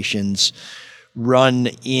complications run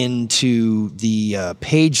into the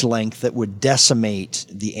page length that would decimate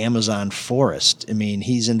the Amazon forest. I mean,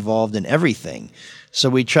 he's involved in everything. So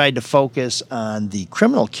we tried to focus on the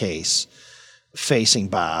criminal case facing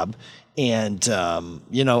Bob. And,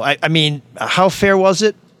 I mean, how fair was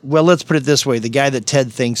it? Well, let's put it this way. The guy that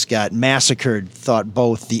Ted thinks got massacred thought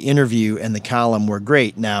both the interview and the column were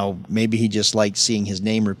great. Now, maybe he just liked seeing his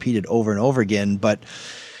name repeated over and over again. But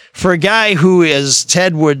for a guy who, as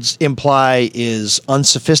Ted would imply, is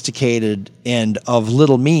unsophisticated and of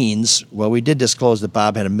little means, well, we did disclose that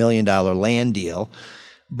Bob had $1 million land deal.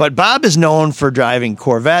 But Bob is known for driving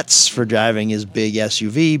Corvettes, for driving his big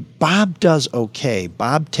SUV. Bob does okay.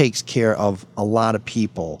 Bob takes care of a lot of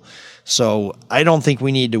people. So I don't think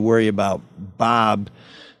we need to worry about Bob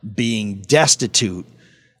being destitute.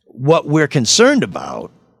 What we're concerned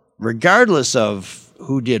about, regardless of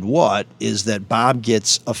who did what, is that Bob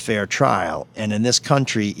gets a fair trial. And in this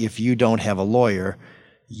country, if you don't have a lawyer,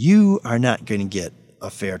 you are not going to get a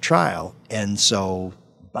fair trial. And so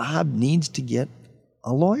Bob needs to get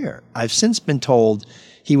a lawyer. I've since been told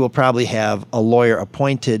he will probably have a lawyer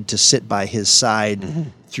appointed to sit by his side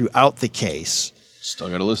throughout the case. Still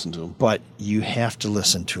got to listen to him. But you have to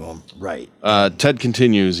listen to him, right? Ted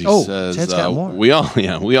continues. He says, Ted's got more. we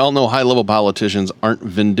all know high-level politicians aren't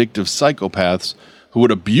vindictive psychopaths who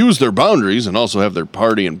would abuse their boundaries and also have their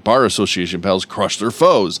party and bar association pals crush their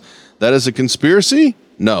foes. That is a conspiracy?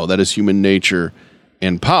 No, that is human nature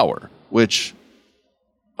and power, which,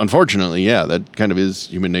 unfortunately, yeah, that kind of is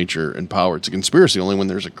human nature and power. It's a conspiracy only when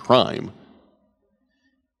there's a crime.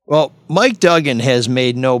 Well, Mike Duggan has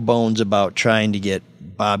made no bones about trying to get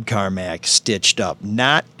Bob Carmack stitched up.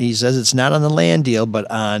 He says it's not on the land deal, but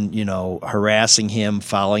on, harassing him,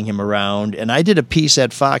 following him around. And I did a piece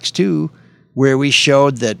at Fox 2 where we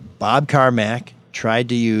showed that Bob Carmack tried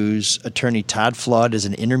to use attorney Todd Flood as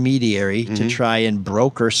an intermediary to try and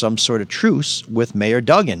broker some sort of truce with Mayor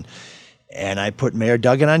Duggan. And I put Mayor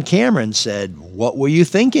Duggan on camera and said, what were you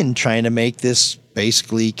thinking trying to make this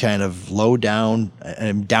basically kind of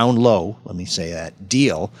down low, let me say that,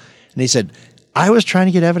 deal? And he said, I was trying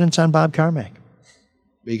to get evidence on Bob Carmack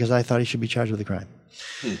because I thought he should be charged with a crime.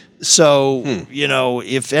 So,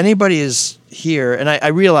 if anybody is here, and I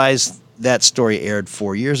realize that story aired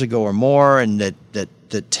 4 years ago or more, and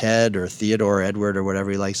that Ted or Theodore Edward or whatever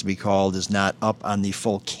he likes to be called is not up on the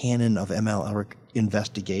full canon of ML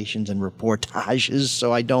investigations and reportages,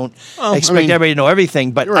 so I don't expect everybody to know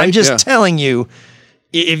everything, but I'm just telling you,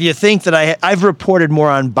 if you think that I've reported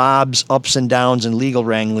more on Bob's ups and downs and legal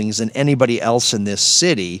wranglings than anybody else in this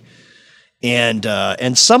city, and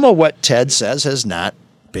some of what Ted says has not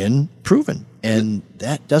been proven, and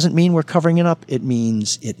that doesn't mean we're covering it up. It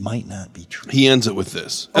means it might not be true. He ends it with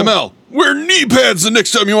this. ML, wear knee pads the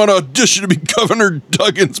next time you want to audition to be Governor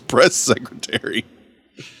Duggan's press secretary.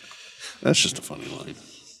 That's just a funny line.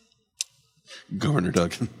 Governor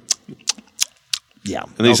Duggan. Yeah.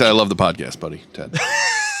 And then he said, I love the podcast, buddy, Ted.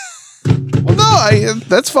 Well, no,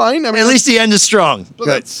 that's fine. I mean, at least the end is strong.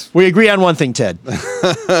 We agree on one thing, Ted.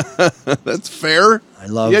 That's fair.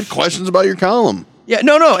 You had questions about your column. Yeah,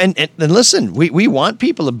 no, and listen, we want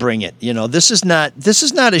people to bring it. This is not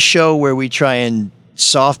a show where we try and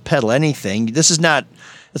soft pedal anything.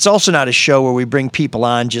 It's also not a show where we bring people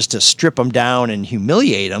on just to strip them down and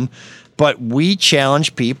humiliate them. But we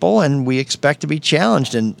challenge people, and we expect to be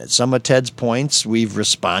challenged. And some of Ted's points we've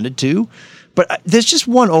responded to. But there's just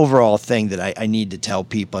one overall thing that I need to tell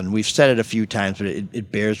people, and we've said it a few times, but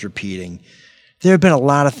it bears repeating. There have been a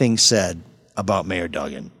lot of things said about Mayor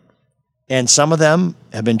Duggan. And some of them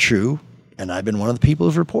have been true, and I've been one of the people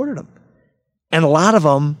who've reported them. And a lot of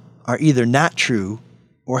them are either not true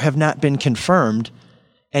or have not been confirmed,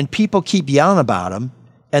 and people keep yelling about them.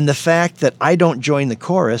 And the fact that I don't join the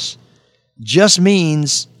chorus just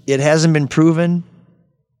means it hasn't been proven,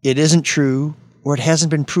 it isn't true, or it hasn't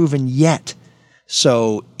been proven yet.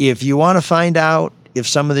 So if you want to find out if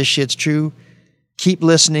some of this shit's true, keep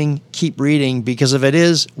listening, keep reading, because if it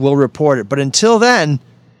is, we'll report it. But until then,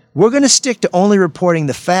 we're going to stick to only reporting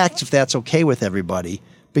the facts if that's okay with everybody,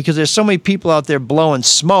 because there's so many people out there blowing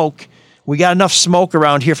smoke. We got enough smoke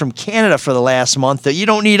around here from Canada for the last month that you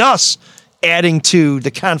don't need us adding to the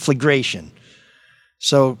conflagration.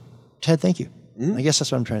 So, Ted, thank you. I guess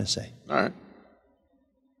that's what I'm trying to say. All right.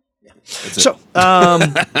 Yeah. So,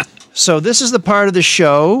 So this is the part of the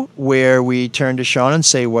show where we turn to Sean and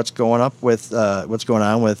say what's going on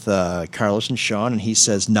with Carlos and Sean, and he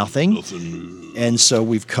says nothing. And so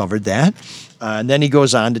we've covered that. And then he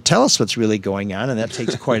goes on to tell us what's really going on, and that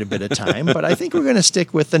takes quite a bit of time. But I think we're going to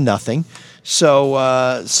stick with the nothing.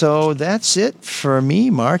 So that's it for me,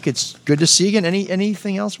 Mark. It's good to see you again.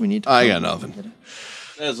 Anything else we need to I got nothing.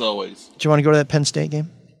 As always. Do you want to go to that Penn State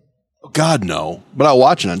game? Oh, God, no. But I'll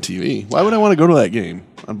watch it on TV. Why would I want to go to that game?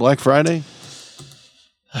 On Black Friday?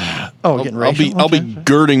 Getting racial? I'll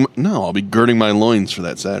be girding my loins for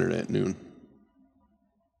that Saturday at noon.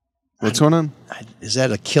 What's going on? Is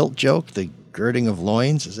that a kilt joke? The girding of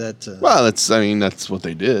loins? Is that? Well, that's what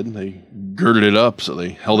they did. They girded it up, so they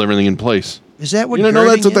held everything in place. Is that what? You know,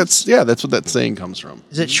 girding that's what that saying comes from.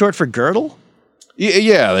 Is it short for girdle?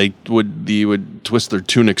 Yeah, they would twist their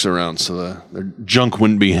tunics around so their junk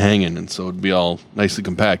wouldn't be hanging, and so it'd be all nicely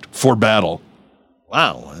compact for battle.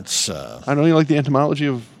 Wow, that's. I don't like the etymology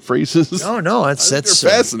of phrases. No, that's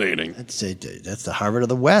fascinating. That's the Harvard of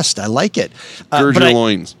the West. I like it. Gird your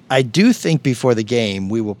loins. I do think before the game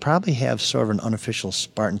we will probably have sort of an unofficial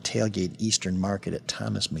Spartan tailgate Eastern Market at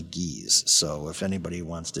Thomas McGee's. So if anybody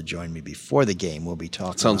wants to join me before the game, we'll be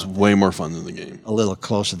talking. Sounds way more fun than the game. A little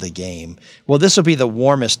closer to the game. Well, this will be the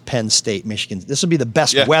warmest Penn State, Michigan. This will be the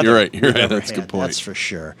best weather. You're right. That's a good point. That's for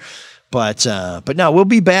sure. But no, we'll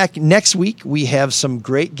be back next week. We have some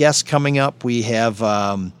great guests coming up. We have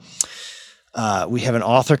an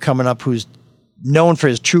author coming up who's known for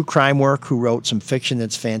his true crime work, who wrote some fiction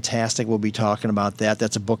that's fantastic. We'll be talking about that.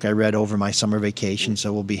 That's a book I read over my summer vacation.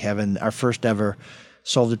 So we'll be having our first ever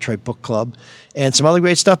Soul of Detroit Book Club and some other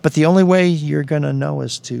great stuff. But the only way you're going to know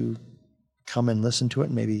is to come and listen to it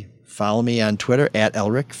and maybe follow me on Twitter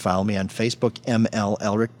 @Elric. Follow me on Facebook, ML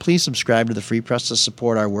Elric. Please subscribe to the Free Press to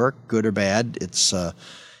support our work, good or bad. It's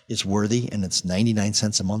worthy, and it's 99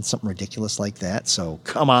 cents a month, something ridiculous like that. So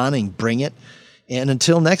come on and bring it. And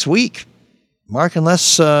until next week, Mark,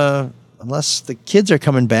 unless the kids are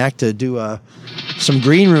coming back to do some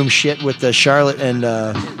green room shit with Charlotte, and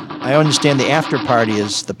I understand the after party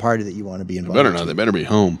is the party that you want to be involved in. Better not. They better be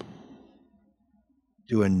home.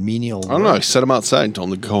 Doing menial work. I don't know. I set them outside and told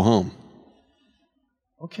them to go home.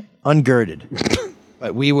 Okay. Ungirded.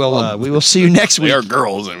 But we will see you next week. They are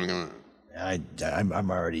girls. I'm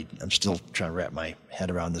still trying to wrap my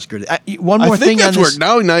head around this girded. One more thing on this.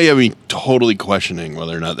 Now you have me totally questioning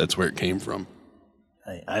whether or not that's where it came from.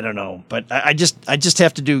 I don't know, but I just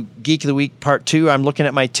have to do Geek of the Week Part 2. I'm looking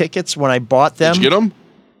at my tickets when I bought them. Did you get them?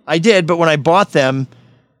 I did, but when I bought them,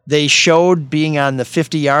 they showed being on the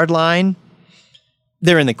 50-yard line.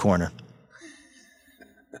 They're in the corner.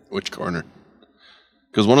 Which corner?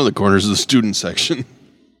 Because one of the corners is the student section.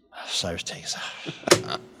 Cyrus takes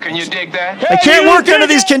out. Can you dig that? I can't work under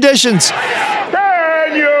these conditions.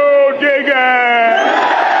 Can you dig it?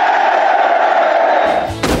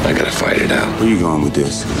 I gotta fight it out. Where you going with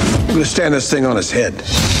this? I'm gonna stand this thing on its head.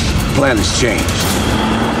 The plan has changed.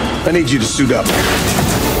 I need you to suit up.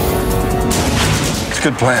 It's a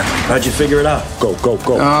good plan. How'd you figure it out? Go.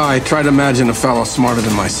 I tried to imagine a fellow smarter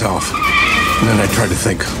than myself. And then I tried to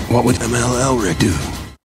think, what would ML Elric do?